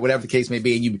do, right? Whatever the case may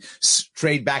be, and you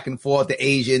trade back and forth. The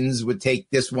Asians would take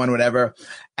this one, whatever,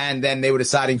 and then they were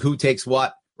deciding who takes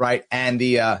what, right? And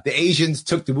the Asians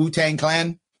took the Wu-Tang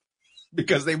Clan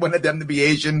because they wanted them to be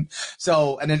Asian.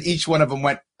 So, and then each one of them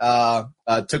went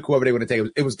took whoever they wanted to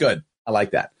take. It was good. I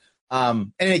like that.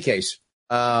 In any case,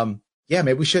 yeah,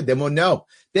 maybe we should. Then we'll know.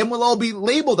 Then we'll all be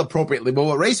labeled appropriately by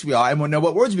what race we are, and we'll know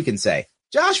what words we can say.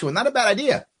 Joshua, not a bad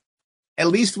idea. At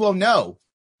least we'll know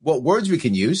what words we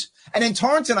can use. And then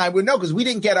Torrance and I would know because we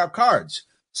didn't get our cards.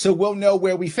 So we'll know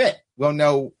where we fit. We'll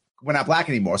know we're not black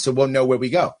anymore, so we'll know where we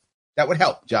go. That would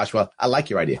help, Joshua. I like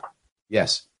your idea.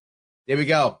 Yes. There we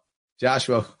go.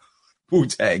 Joshua,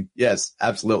 Wu-Tang. Yes,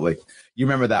 absolutely. You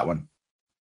remember that one.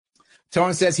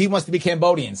 Torrance says he wants to be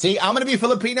Cambodian. See, I'm going to be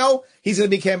Filipino. He's going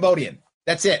to be Cambodian.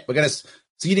 That's it.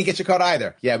 So you didn't get your card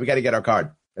either. Yeah, we got to get our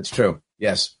card. That's true.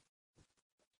 Yes.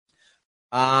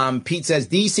 Pete says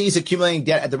DC is accumulating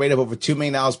debt at the rate of over $2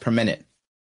 million per minute.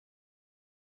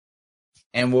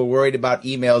 And we're worried about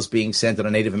emails being sent on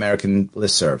a Native American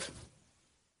listserv.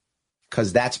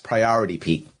 Because that's priority,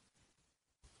 Pete.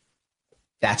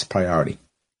 That's priority.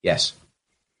 Yes.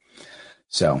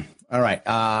 So, all right.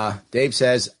 Dave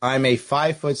says, I'm a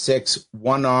 5'6",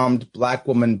 one-armed black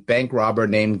woman bank robber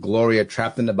named Gloria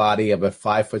trapped in the body of a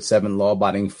 5'7",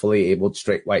 law-abiding, fully able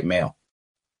straight white male.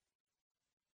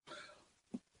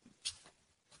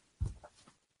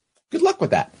 Good luck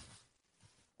with that.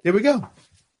 Here we go.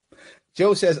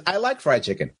 Joe says, I like fried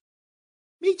chicken.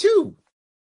 Me too.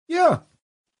 Yeah.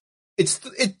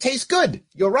 It tastes good.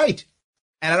 You're right.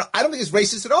 And I don't think it's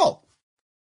racist at all.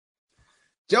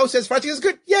 Joe says fried chicken is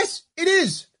good. Yes, it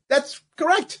is. That's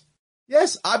correct.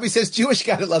 Yes, Avi says Jewish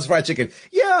guy that loves fried chicken.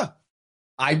 Yeah,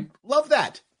 I love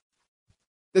that.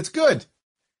 That's good. And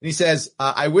he says,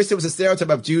 I wish there was a stereotype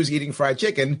of Jews eating fried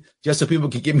chicken just so people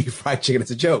could give me fried chicken.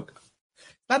 It's a joke.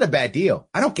 Not a bad deal.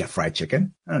 I don't get fried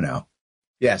chicken. I don't know.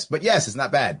 Yes, but yes, it's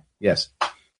not bad. Yes,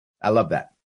 I love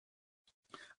that.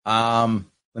 Let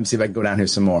me see if I can go down here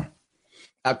some more.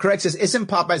 Craig says, isn't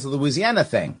Popeyes a Louisiana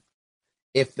thing?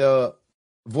 If the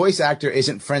voice actor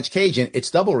isn't French Cajun,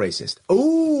 it's double racist.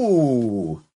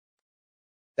 Ooh,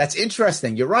 that's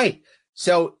interesting. You're right.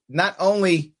 So not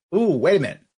only, wait a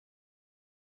minute.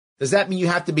 Does that mean you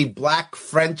have to be black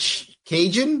French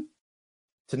Cajun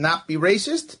to not be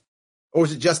racist? Or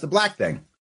is it just the black thing?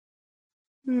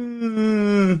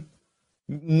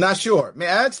 Not sure.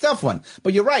 Man, that's a tough one.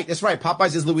 But you're right. That's right.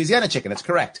 Popeyes is Louisiana chicken. That's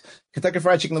correct. Kentucky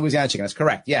Fried Chicken, Louisiana chicken. That's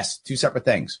correct. Yes. Two separate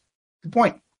things. Good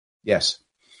point. Yes.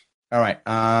 All right.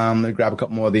 Let me grab a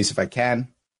couple more of these if I can.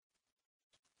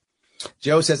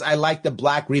 Joe says, I like the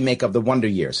black remake of The Wonder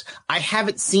Years. I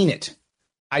haven't seen it.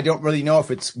 I don't really know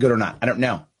if it's good or not. I don't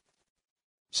know.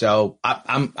 So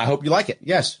I hope you like it.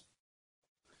 Yes.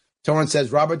 Torrance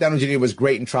says, Robert Downey Jr. was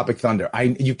great in Tropic Thunder.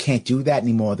 You can't do that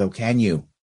anymore, though, can you?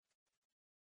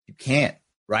 You can't,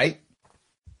 right?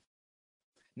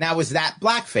 Now, is that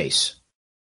blackface?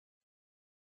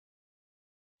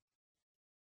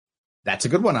 That's a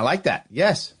good one. I like that.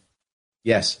 Yes.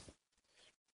 Yes.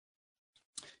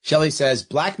 Shelley says,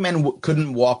 black men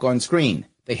couldn't walk on screen.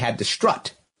 They had to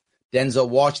strut. Denzel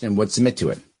Washington would submit to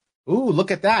it. Ooh,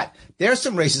 look at that. There's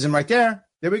some racism right there.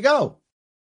 There we go.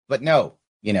 But no,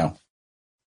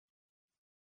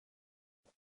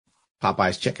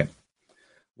 Popeye's chicken.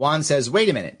 Juan says, wait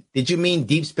a minute. Did you mean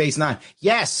Deep Space Nine?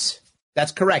 Yes,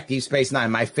 that's correct. Deep Space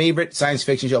Nine, my favorite science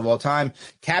fiction show of all time.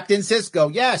 Captain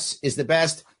Sisko, yes, is the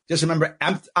best. Just remember,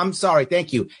 I'm sorry.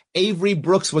 Thank you. Avery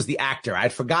Brooks was the actor.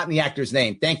 I'd forgotten the actor's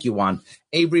name. Thank you, Juan.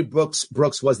 Avery Brooks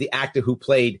was the actor who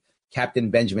played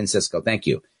Captain Benjamin Sisko. Thank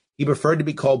you. He preferred to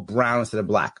be called Brown instead of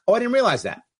Black. Oh, I didn't realize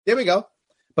that. There we go.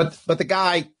 But the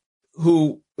guy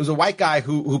who was a white guy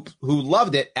who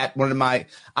loved it at one of my,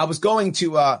 I was going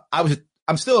to,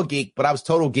 I'm still a geek, but I was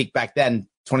total geek back then,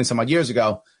 20 some odd years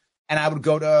ago. And I would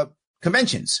go to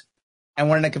conventions. And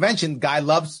when in a convention, guy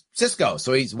loves Cisco.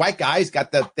 So he's a white guy. He's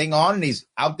got the thing on and he's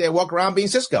out there walking around being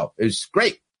Cisco. It was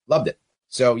great. Loved it.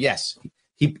 So yes,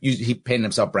 he painted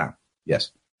himself brown.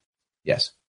 Yes.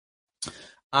 Yes.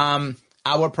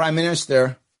 Our prime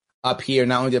minister up here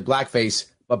not only did blackface,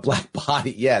 but black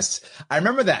body. Yes. I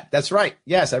remember that. That's right.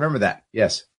 Yes. I remember that.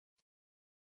 Yes.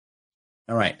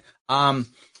 All right.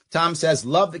 Tom says,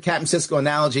 love the Captain Sisko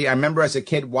analogy. I remember as a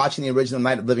kid watching the original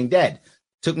Night of the Living Dead.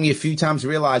 Took me a few times to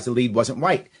realize the lead wasn't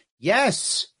white.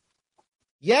 Yes.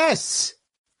 Yes.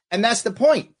 And that's the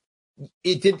point.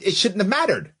 It shouldn't have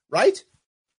mattered, right?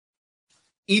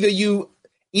 Either you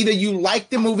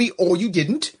liked the movie or you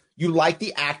didn't. You liked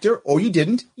the actor or you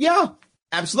didn't. Yeah,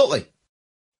 absolutely.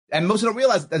 And most don't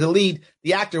realize that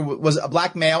the actor was a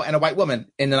black male and a white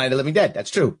woman in The Night of the Living Dead.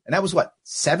 That's true. And that was what,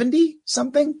 70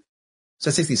 something? So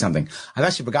 60 something. I've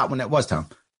actually forgot when that was, Tom.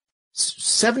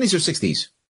 70s or 60s?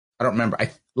 I don't remember.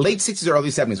 Late 60s or early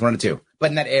 70s, one of the two.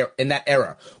 But in that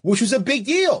era, which was a big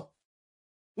deal.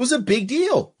 It was a big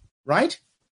deal, right?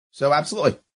 So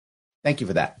absolutely. Thank you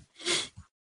for that.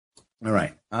 All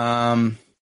right.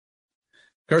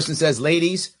 Kirsten says,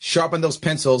 ladies, sharpen those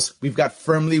pencils. We've got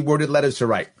firmly worded letters to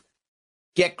write.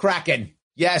 Get cracking.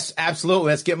 Yes, absolutely.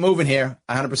 Let's get moving here.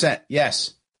 100%.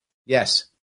 Yes. Yes.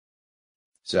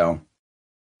 So,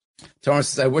 Torrance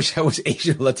says, I wish I was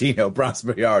Asian Latino. Brown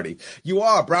superiority. You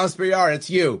are. Brown superiority. It's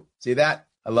you. See that?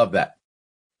 I love that.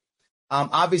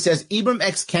 Avi says, Ibram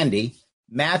X. Kendi,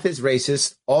 math is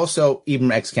racist. Also,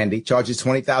 Ibram X. Kendi charges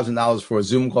 $20,000 for a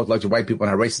Zoom call to lecture white people on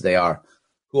how racist they are.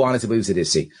 Who honestly believes it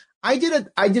is? See, I did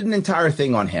an entire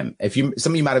thing on him.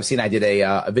 Some of you might have seen, I did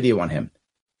a video on him.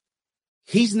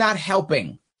 He's not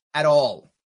helping at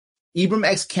all. Ibram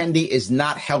X. Kendi is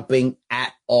not helping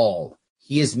at all.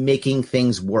 He is making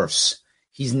things worse.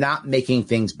 He's not making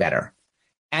things better.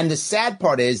 And the sad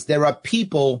part is there are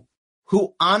people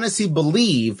who honestly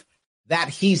believe that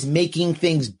he's making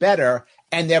things better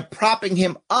and they're propping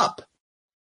him up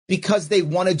because they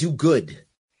want to do good.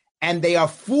 And they are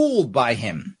fooled by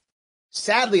him.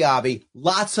 Sadly, Avi,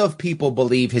 lots of people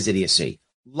believe his idiocy.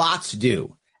 Lots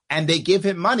do. And they give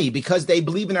him money because they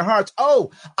believe in their hearts,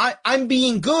 oh, I'm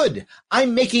being good.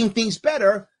 I'm making things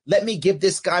better. Let me give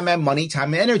this guy my money,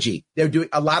 time, and energy.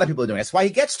 A lot of people are doing it. That's why he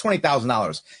gets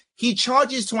 $20,000. He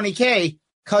charges $20K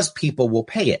because people will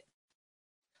pay it.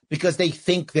 Because they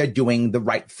think they're doing the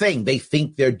right thing. They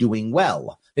think they're doing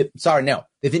well. They think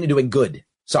they're doing good.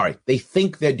 They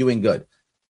think they're doing good.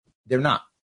 They're not.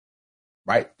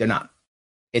 Right? They're not.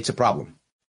 It's a problem.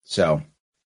 So,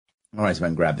 all right, so I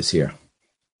can grab this here.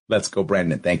 Let's go,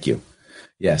 Brandon. Thank you.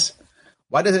 Yes.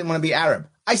 Why doesn't it want to be Arab?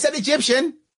 I said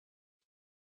Egyptian.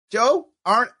 Joe,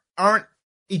 aren't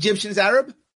Egyptians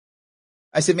Arab?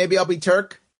 I said maybe I'll be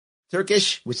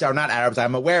Turkish, which are not Arabs.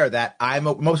 I'm aware of that.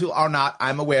 Most people are not.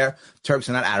 I'm aware Turks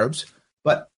are not Arabs,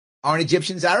 but aren't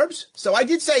Egyptians Arabs? So I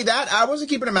did say that. I wasn't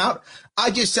keeping them out.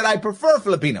 I just said I prefer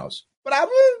Filipinos, but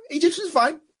Egyptian's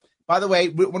fine. By the way,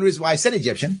 one of the reasons why I said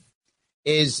Egyptian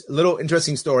is a little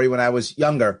interesting story. When I was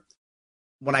younger,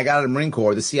 when I got out of the Marine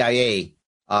Corps, the CIA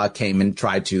came and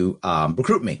tried to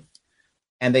recruit me.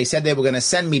 And they said they were going to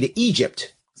send me to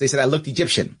Egypt. They said I looked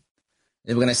Egyptian.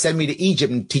 They were going to send me to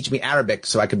Egypt and teach me Arabic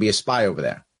so I could be a spy over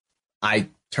there. I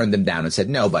turned them down and said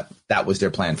no, but that was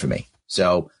their plan for me.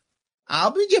 So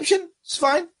I'll be Egyptian. It's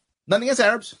fine. Nothing against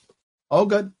Arabs. All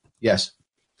good. Yes.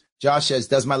 Josh says,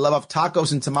 does my love of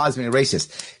tacos and tamales make me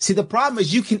racist? See, the problem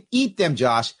is you can eat them,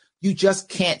 Josh. You just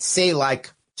can't say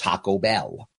like Taco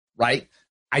Bell, right?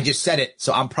 I just said it,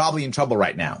 so I'm probably in trouble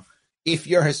right now. If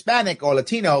you're Hispanic or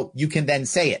Latino, you can then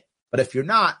say it. But if you're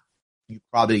not,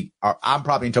 I'm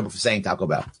probably in trouble for saying Taco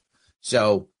Bell.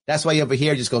 So that's why over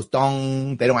here just goes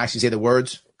dong. They don't actually say the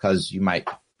words because you might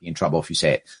be in trouble if you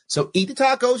say it. So eat the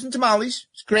tacos and tamales.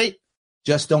 It's great.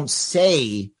 Just don't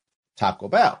say Taco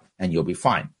Bell and you'll be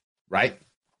fine. Right?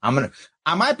 I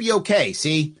might be okay.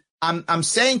 See, I'm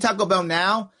saying Taco Bell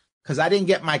now because I didn't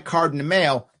get my card in the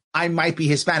mail. I might be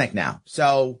Hispanic now.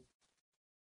 So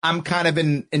I'm kind of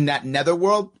in that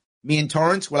netherworld. Me and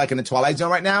Torrance, we're like in the Twilight Zone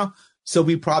right now. So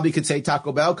we probably could say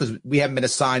Taco Bell because we haven't been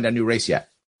assigned a new race yet.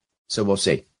 So we'll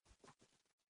see.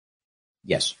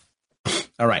 Yes.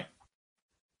 All right.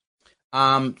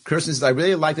 Kirsten says, I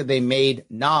really like that they made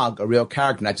Nog a real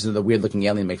character, not just another weird looking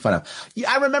alien to make fun of.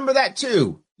 Yeah, I remember that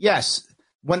too. Yes.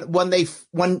 When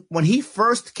he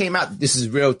first came out, this is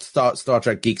real Star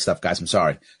Trek geek stuff, guys. I'm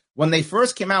sorry. When they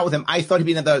first came out with him, I thought he'd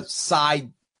be another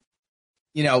sidekick.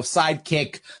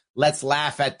 Let's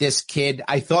laugh at this kid.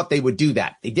 I thought they would do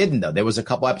that. They didn't, though. There was a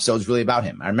couple episodes really about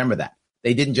him. I remember that.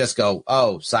 They didn't just go,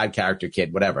 oh, side character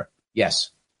kid, whatever. Yes.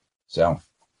 So,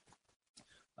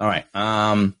 all right.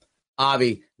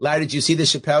 Avi, Larry, did you see the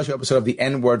Chappelle Show episode of the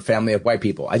N-word family of white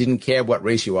people? I didn't care what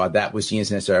race you are. That was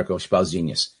genius and hysterical. Chappelle's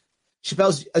genius.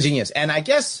 Chappelle's a genius. And I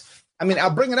guess,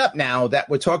 I'll bring it up now that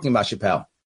we're talking about Chappelle.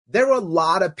 There are a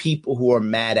lot of people who are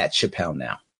mad at Chappelle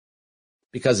now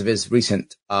because of his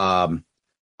recent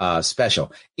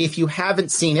special. If you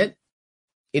haven't seen it,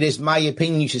 it is my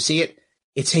opinion you should see it.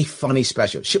 It's a funny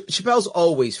special. Chappelle's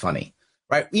always funny,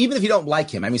 right? Even if you don't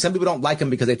like him. Some people don't like him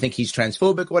because they think he's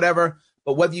transphobic or whatever.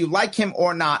 But whether you like him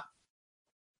or not,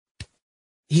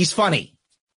 he's funny.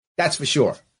 That's for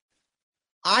sure.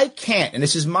 I can't, and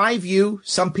this is my view,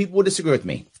 some people will disagree with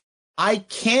me. I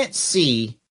can't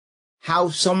see how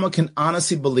someone can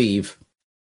honestly believe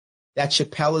that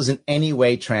Chappelle is in any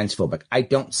way transphobic. I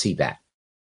don't see that.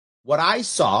 What I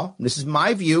saw, this is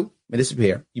my view, and this is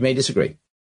here, you may disagree,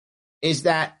 is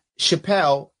that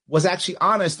Chappelle was actually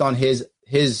honest on his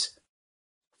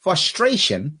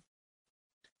frustration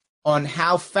on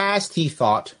how fast he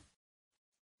thought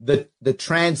the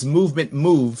trans movement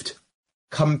moved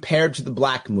compared to the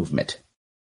black movement.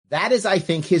 That is, I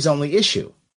think, his only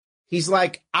issue. He's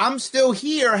like, I'm still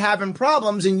here having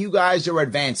problems and you guys are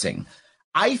advancing.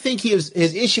 I think his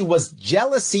issue was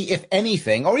jealousy, if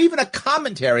anything, or even a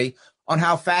commentary on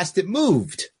how fast it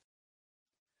moved.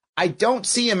 I don't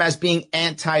see him as being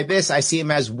anti this. I see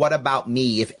him as what about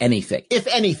me, if anything. If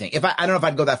anything, I don't know if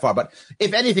I'd go that far, but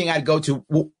if anything, I'd go to,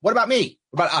 well, what about me?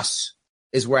 What about us?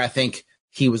 Is where I think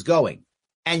he was going.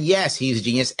 And yes, he's a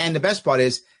genius. And the best part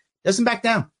is, doesn't back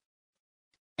down.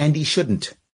 And he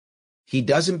shouldn't. He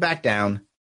doesn't back down,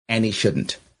 and he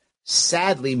shouldn't.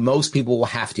 Sadly, most people will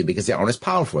have to because they aren't as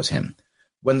powerful as him.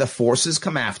 When the forces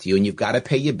come after you and you've got to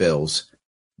pay your bills,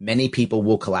 many people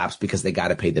will collapse because they got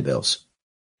to pay the bills.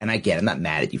 And I get it. I'm not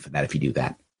mad at you for that if you do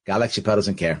that. Guy like Chappelle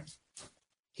doesn't care.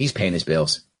 He's paying his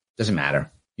bills. Doesn't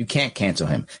matter. You can't cancel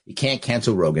him. You can't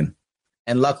cancel Rogan.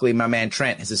 And luckily, my man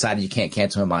Trent has decided you can't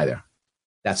cancel him either.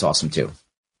 That's awesome, too.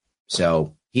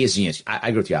 So he is genius. I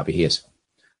agree with you, Albie. He is.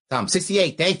 Tom,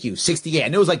 68. Thank you. 68. I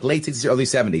knew it was like late 60s, early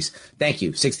 70s. Thank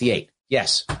you. 68.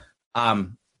 Yes.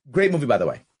 Great movie, by the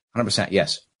way. 100%.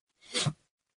 Yes.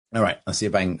 All right. Let's see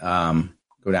if I can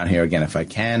go down here again if I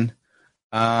can.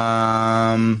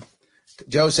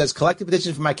 Joe says, collective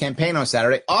petition for my campaign on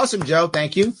Saturday. Awesome, Joe.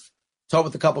 Thank you. Talked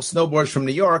with a couple snowboarders from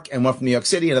New York and one from New York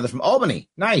City, another from Albany.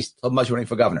 Nice. Told them much running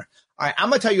for governor. All right. I'm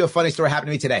going to tell you a funny story happened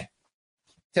to me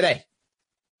today.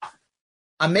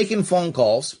 I'm making phone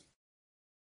calls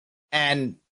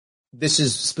and this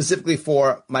is specifically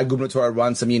for my gubernatorial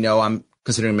run. Some of you know I'm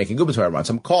considering making gubernatorial runs.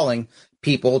 I'm calling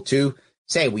people to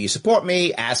say, will you support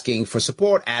me? Asking for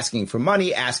support, asking for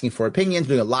money, asking for opinions,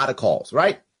 doing a lot of calls,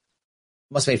 right?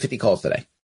 Must have made 50 calls today.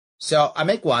 So I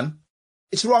make one.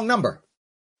 It's the wrong number.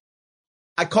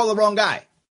 I call the wrong guy.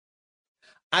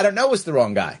 I don't know it's the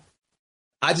wrong guy.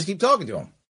 I just keep talking to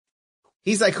him.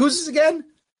 He's like, who's this again?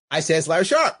 I say, it's Larry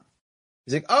Sharp.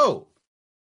 He's like, oh,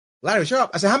 Larry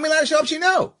Sharp. I said, how many Larry Sharps you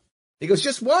know? He goes,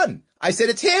 just one. I said,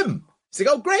 it's him. He's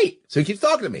like, oh, great. So he keeps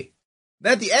talking to me.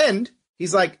 Then at the end,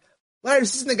 he's like, Larry,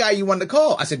 this isn't the guy you wanted to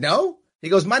call. I said, no. He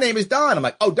goes, my name is Don. I'm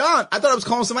like, oh, Don. I thought I was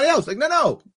calling somebody else. Like,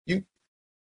 no.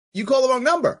 You called the wrong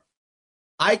number.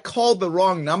 I called the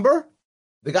wrong number.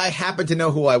 The guy happened to know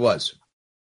who I was.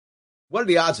 What are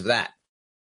the odds of that?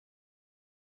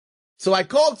 So I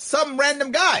called some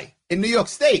random guy in New York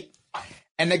State,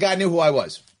 and the guy knew who I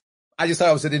was. I just thought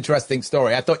it was an interesting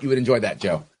story. I thought you would enjoy that,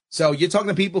 Joe. So you're talking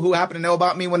to people who happen to know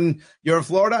about me when you're in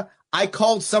Florida? I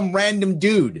called some random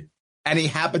dude, and he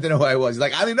happened to know who I was. He's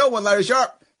like, I didn't know one Larry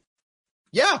Sharp.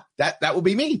 Yeah, that will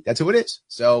be me. That's who it is.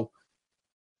 So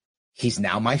he's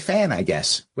now my fan, I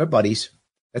guess. We're buddies.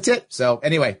 That's it. So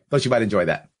anyway, thought you might enjoy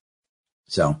that.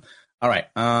 So, all right.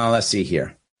 Let's see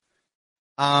here.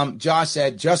 Josh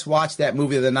said, just watch that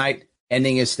movie of the night.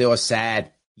 Ending is still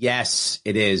sad. Yes,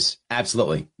 it is.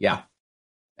 Absolutely. Yeah,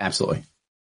 absolutely.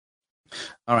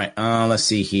 All right. Let's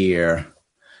see here.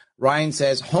 Ryan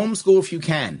says, homeschool if you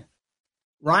can.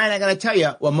 Ryan, I got to tell you,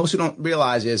 what most people don't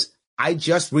realize is I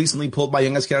just recently pulled my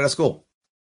youngest kid out of school.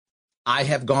 I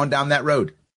have gone down that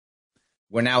road.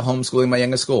 We're now homeschooling my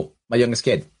youngest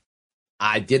kid.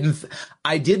 I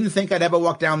didn't think I'd ever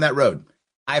walk down that road.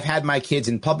 I've had my kids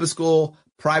in public school,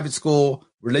 private school,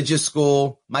 religious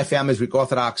school. My family's Greek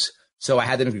Orthodox, so I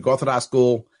had them in Greek Orthodox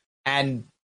school. And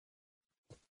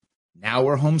now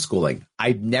we're homeschooling.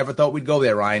 I never thought we'd go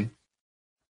there, Ryan.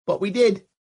 But we did.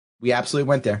 We absolutely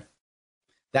went there.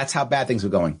 That's how bad things were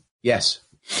going. Yes.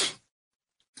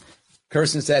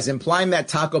 Kirsten says, implying that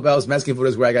Taco Bell's Mexican food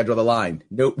is where I got to draw the line.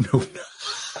 Nope.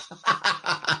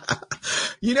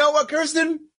 You know what,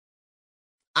 Kirsten?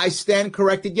 I stand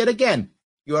corrected yet again.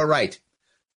 You are right.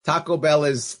 Taco Bell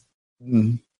is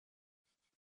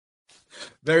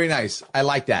very nice. I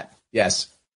like that. Yes.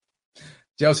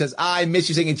 Joe says, I miss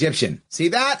you saying Egyptian. See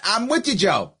that? I'm with you,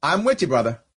 Joe. I'm with you,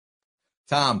 brother.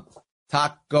 Tom,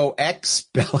 Taco X,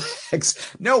 Bell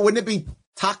X. No, wouldn't it be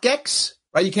Tac X?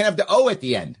 Right? You can't have the O at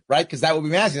the end, right? Because that would be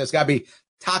masculine. It's got to be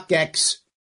Tac X,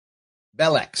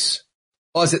 Bell X.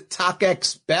 Or is it Tac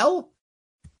X Bell?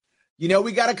 You know,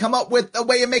 we got to come up with a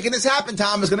way of making this happen,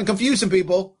 Tom. It's going to confuse some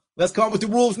people. Let's come up with the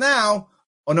rules now,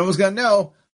 or no one's going to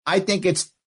know. I'm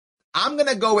going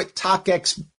to go with Tac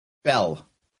X Bell.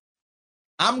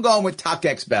 I'm going with Tac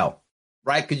X Bell,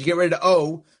 right? Because you get rid of the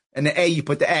O and the A, you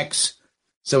put the X.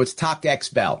 So it's Tac X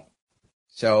Bell.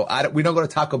 So we don't go to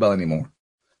Taco Bell anymore.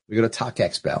 We go to Tac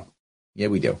X Bell. Yeah,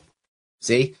 we do.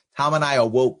 See? Tom and I are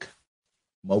woke.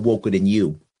 More woker than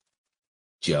you,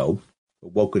 Joe.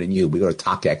 We're woker than you. We go to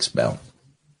Tac X Bell.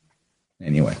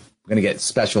 Anyway, we're going to get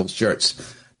special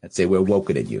shirts that say we're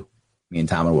woker than you. Me and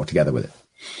Tom will work together with it.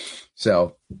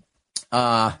 So,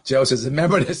 Joe says,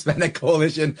 remember the Hispanic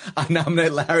Coalition? I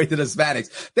nominate Larry to the Hispanics.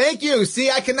 Thank you.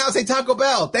 See, I can now say Taco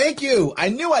Bell. Thank you. I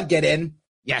knew I'd get in.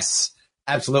 Yes,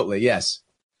 absolutely. Yes.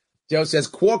 Joe says,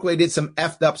 Quark really did some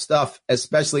effed up stuff,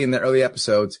 especially in the early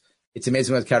episodes. It's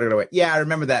amazing what his character went. Yeah, I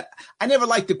remember that. I never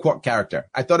liked the Quark character.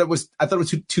 I thought it was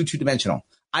too two-dimensional.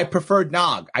 I preferred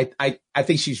Nog. I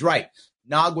think she's right.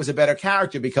 Nog was a better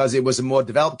character because it was a more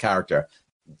developed character.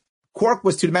 Quark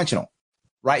was two-dimensional,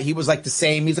 right? He was like the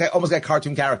same. He's like almost like a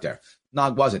cartoon character.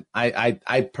 Nog wasn't.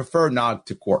 I prefer Nog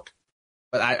to Quark.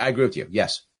 But I agree with you.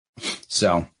 Yes.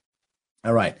 So,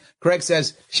 all right. Craig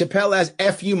says, Chappelle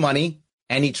has FU money,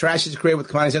 and he trashed his career with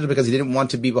Comedy Central because he didn't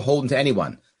want to be beholden to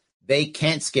anyone. They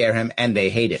can't scare him, and they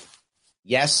hate it.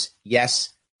 Yes,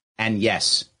 yes, and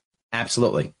yes.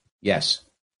 Absolutely. Yes.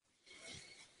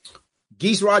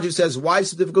 Geese Rogers says, why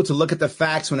is it difficult to look at the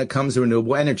facts when it comes to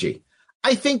renewable energy?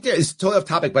 I think it's totally off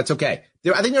topic, but it's okay.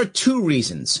 I think there are two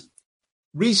reasons.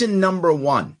 Reason number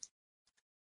one,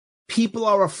 people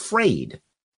are afraid.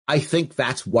 I think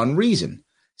that's one reason.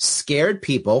 Scared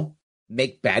people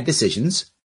make bad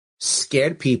decisions.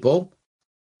 Scared people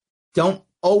don't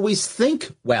always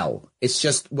think well. It's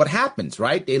just what happens,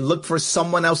 right? They look for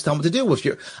someone else to tell them what to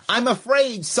do. I'm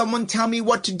afraid, someone tell me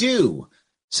what to do.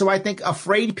 So I think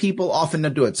afraid people often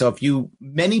don't do it. So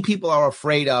many people are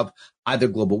afraid of either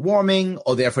global warming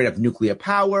or they're afraid of nuclear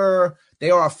power.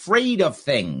 They are afraid of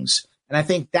things. And I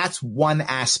think that's one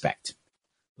aspect.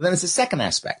 But then it's the second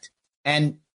aspect.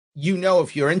 And you know,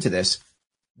 if you're into this,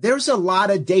 There's a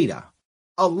lot of data,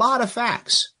 a lot of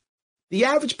facts. The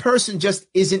average person just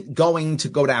isn't going to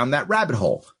go down that rabbit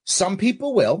hole. Some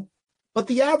people will, but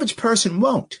the average person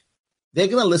won't. They're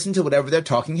going to listen to whatever their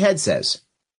talking head says.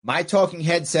 My talking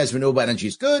head says renewable energy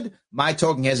is good. My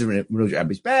talking head says renewable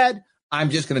energy is bad. I'm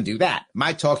just going to do that.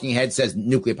 My talking head says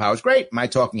nuclear power is great. My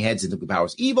talking head says nuclear power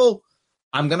is evil.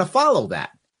 I'm going to follow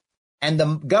that. And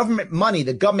the government money,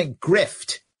 the government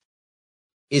grift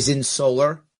is in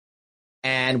solar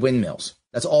and windmills.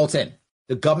 That's all it's in.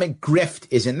 The government grift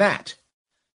is in that.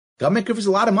 Government grift is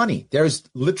a lot of money. There's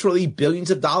literally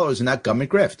billions of dollars in that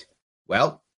government grift.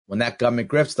 Well, when that government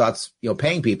grift starts,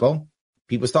 paying people,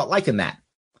 people start liking that.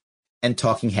 And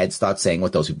talking heads start saying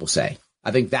what those people say.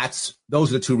 I think those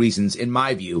are the two reasons, in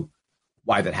my view,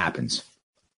 why that happens.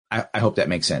 I hope that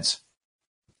makes sense.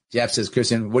 Jeff says,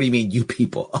 Kirsten, what do you mean, you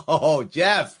people? Oh,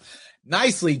 Jeff,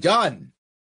 nicely done.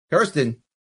 Kirsten,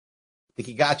 I think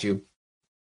he got you.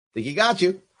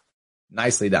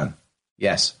 Nicely done.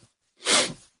 Yes.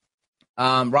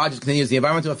 Rogers continues, the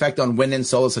environmental effect on wind and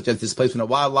solar, such as displacement of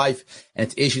wildlife and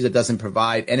its issues that doesn't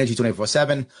provide energy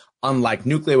 24/7, unlike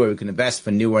nuclear, where we can invest for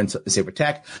newer and safer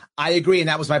tech. I agree, and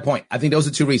that was my point. I think those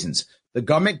are two reasons. The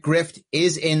government grift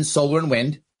is in solar and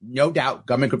wind. No doubt,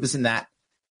 government grift is in that.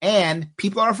 And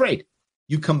people are afraid.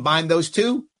 You combine those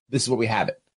two, this is where we have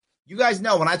it. You guys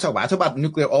know when I talk about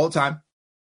nuclear all the time,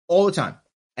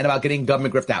 and about getting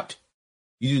government grift out.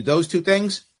 You do those two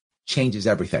things, changes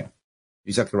everything.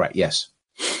 You're exactly right, yes.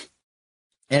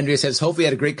 Andrea says, hopefully I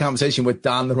had a great conversation with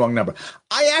Don, the wrong number.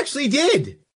 I actually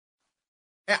did.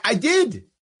 I did.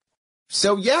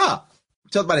 So, yeah. We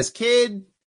talked about his kid,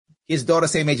 his daughter,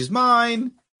 same age as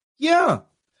mine. Yeah.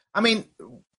 I mean,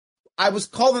 I was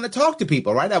calling to talk to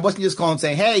people, right? I wasn't just calling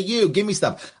saying, hey, you, give me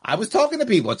stuff. I was talking to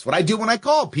people. It's what I do when I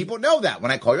call. People know that.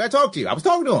 When I call you, I talk to you. I was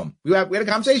talking to them. We had a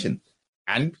conversation.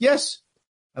 And, yes,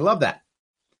 I love that.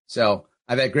 So,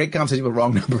 I've had great conversation with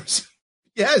wrong numbers.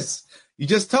 Yes, you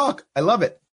just talk. I love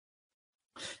it.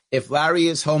 If Larry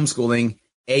is homeschooling,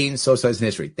 A in social studies and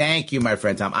history. Thank you, my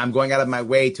friend Tom. I'm going out of my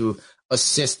way to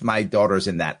assist my daughters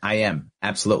in that. I am.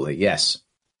 Absolutely. Yes.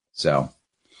 So,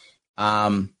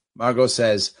 Margot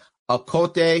says,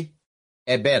 Akote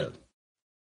Ebel.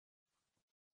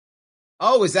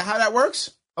 Oh, is that how that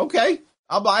works? Okay.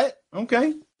 I'll buy it.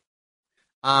 Okay.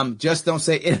 Just don't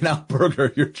say In-N-Out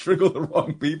Burger. You're triggering the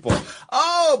wrong people.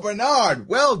 Oh, Bernard,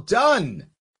 well done.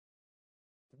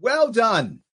 Well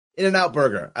done. In-N-Out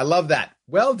Burger. I love that.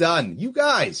 Well done. You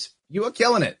guys, you are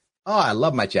killing it. Oh, I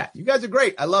love my chat. You guys are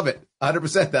great. I love it.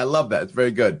 100%. I love that. It's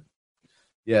very good.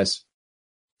 Yes.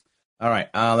 All right.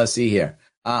 Let's see here.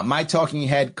 My talking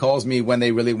head calls me when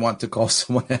they really want to call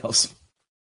someone else.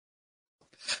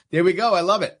 There we go. I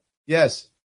love it. Yes.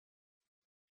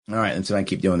 All right. And so I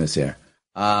keep doing this here.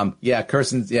 Yeah,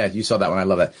 Kirsten, yeah, you saw that one. I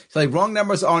love that. It's like wrong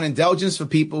numbers are an indulgence for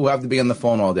people who have to be on the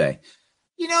phone all day.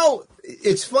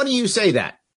 It's funny you say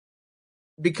that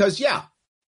because, yeah,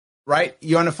 right?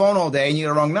 You're on the phone all day and you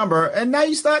get a wrong number and now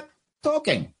you start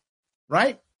talking,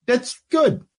 right? That's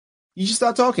good. You just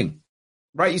start talking,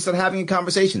 right? You start having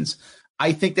conversations.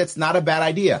 I think that's not a bad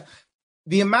idea.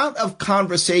 The amount of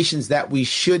conversations that we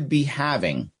should be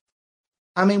having,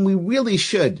 I mean, we really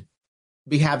should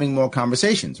be having more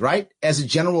conversations, right? As a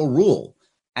general rule.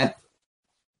 And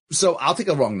so I'll take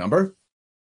a wrong number.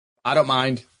 I don't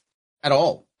mind at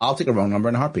all. I'll take a wrong number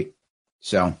in a heartbeat.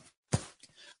 So,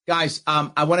 guys,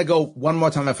 I want to go one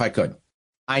more time if I could.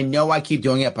 I know I keep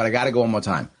doing it, but I got to go one more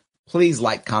time. Please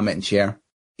like, comment, and share.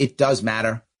 It does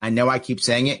matter. I know I keep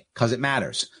saying it because it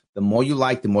matters. The more you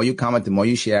like, the more you comment, the more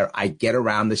you share, I get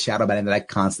around the shadow banning that I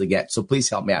constantly get. So please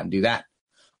help me out and do that.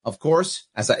 Of course,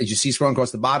 as you see scrolling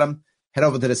across the bottom, head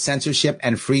over to the censorship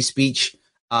and free speech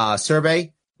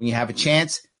survey. When you have a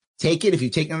chance, take it. If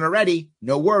you've taken it already,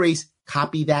 no worries.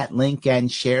 Copy that link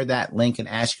and share that link and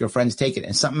ask your friends to take it.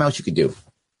 And something else you could do.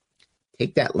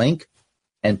 Take that link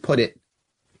and put it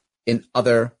in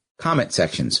other comment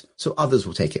sections so others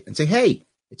will take it and say, hey,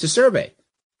 it's a survey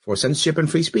for censorship and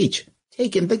free speech.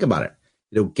 Take it and think about it.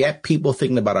 It'll get people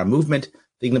thinking about our movement,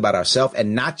 thinking about ourselves,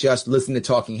 and not just listening to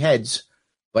talking heads,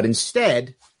 but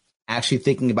instead actually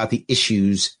thinking about the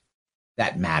issues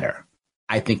that matter.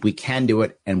 I think we can do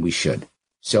it and we should.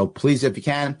 So please, if you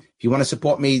can, if you want to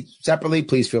support me separately,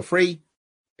 please feel free.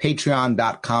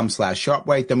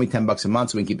 Patreon.com/Sharpway. Throw me $10 a month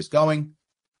so we can keep us going.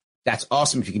 That's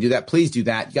awesome. If you can do that, please do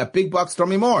that. You got big bucks, throw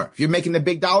me more. If you're making the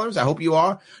big dollars, I hope you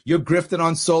are. You're grifting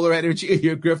on solar energy.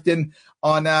 You're grifting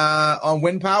on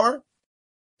wind power.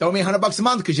 Throw me $100 a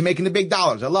month because you're making the big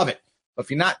dollars. I love it. But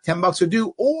if you're not, $10 will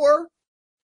do. Or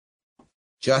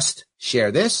just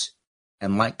share this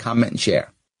and like, comment, and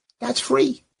share. That's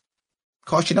free.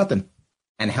 Cost you nothing.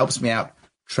 and helps me out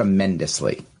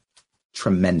tremendously.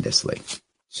 Tremendously.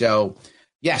 So,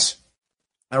 yes.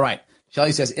 All right.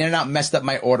 Shelly says, In-N-Out messed up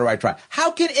my order I tried.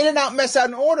 How can In-N-Out mess up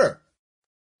an order?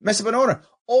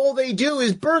 All they do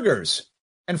is burgers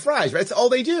and fries, right? That's all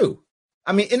they do.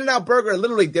 I mean, In-N-Out Burger,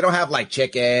 literally, they don't have like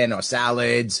chicken or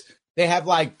salads. They have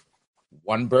like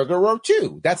one burger or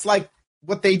two. That's like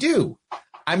what they do.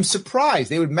 I'm surprised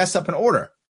they would mess up an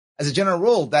order. As a general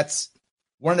rule, that's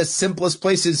one of the simplest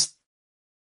places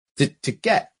to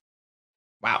get.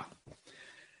 Wow.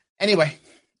 Anyway,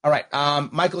 all right.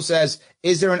 Michael says,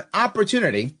 is there an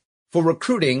opportunity for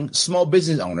recruiting small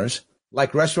business owners,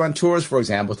 like restaurateurs, for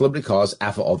example, with Liberty Cause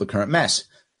after all the current mess?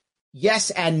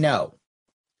 Yes and no.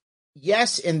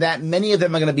 Yes, in that many of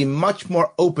them are going to be much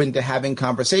more open to having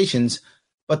conversations.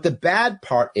 But the bad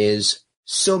part is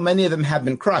so many of them have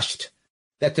been crushed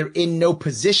that they're in no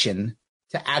position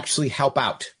to actually help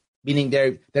out, meaning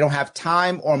they don't have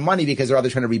time or money because they're either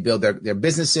trying to rebuild their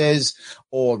businesses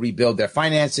or rebuild their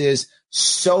finances.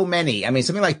 So many, I mean,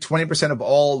 something like 20% of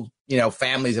all,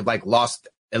 families have like lost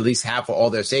at least half of all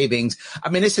their savings. I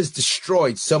mean, this has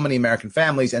destroyed so many American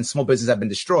families, and small businesses have been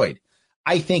destroyed.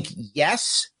 I think,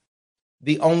 yes,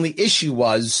 the only issue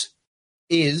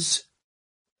is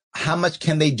how much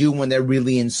can they do when they're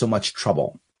really in so much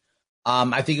trouble?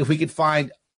 I think if we could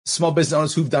find small business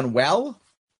owners who've done well,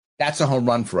 that's a home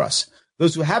run for us.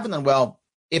 Those who haven't done well,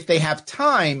 if they have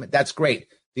time, that's great.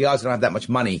 The odds don't have that much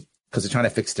money because they're trying to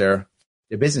fix their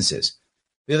businesses.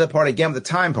 The other part, again, with the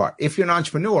time part, if you're an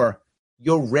entrepreneur,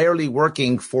 you're rarely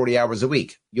working 40 hours a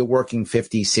week. You're working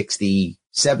 50, 60,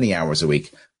 70 hours a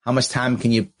week. How much time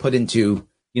can you put into,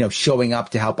 showing up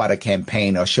to help out a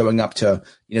campaign or showing up to,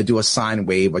 do a sign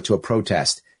wave or to a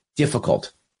protest?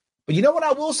 Difficult. But you know what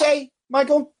I will say,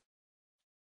 Michael?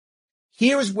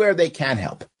 Here's where they can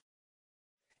help.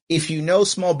 If you know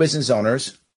small business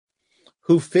owners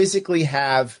who physically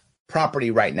have property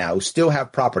right now, who still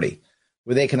have property,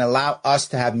 where they can allow us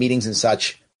to have meetings and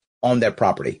such on their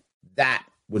property, that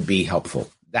would be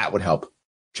helpful. That would help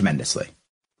tremendously.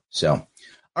 So, all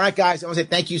right, guys, I want to say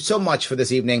thank you so much for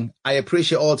this evening. I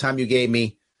appreciate all the time you gave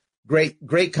me.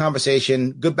 Great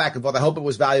conversation. Good back and forth. I hope it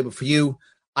was valuable for you.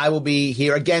 I will be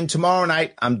here again tomorrow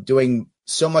night. I'm doing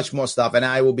so much more stuff, and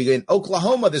I will be in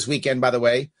Oklahoma this weekend, by the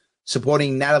way,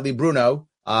 supporting Natalie Bruno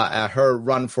at her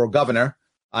run for governor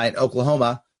in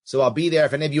Oklahoma. So I'll be there.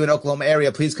 If any of you in the Oklahoma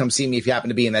area, please come see me if you happen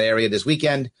to be in that area this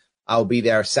weekend. I'll be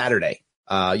there Saturday.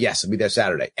 Yes, I'll be there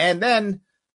Saturday. And then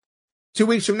 2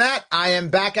 weeks from that, I am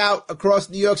back out across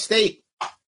New York State.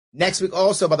 Next week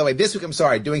also, by the way, this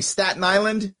week, doing Staten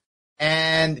Island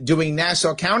and doing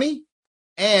Nassau County.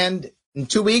 And in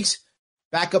 2 weeks,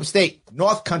 back upstate,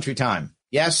 North Country time.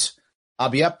 Yes, I'll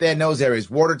be up there in those areas.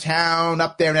 Watertown,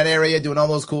 up there in that area, doing all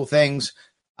those cool things.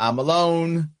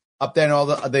 Malone, up there in all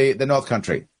the North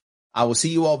Country. I will see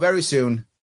you all very soon. In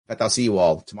fact, I'll see you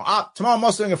all tomorrow. Tomorrow I'm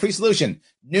also doing a free solution,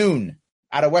 noon,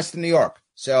 out of Western New York.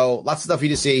 So lots of stuff for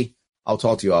you to see. I'll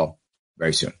talk to you all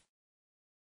very soon.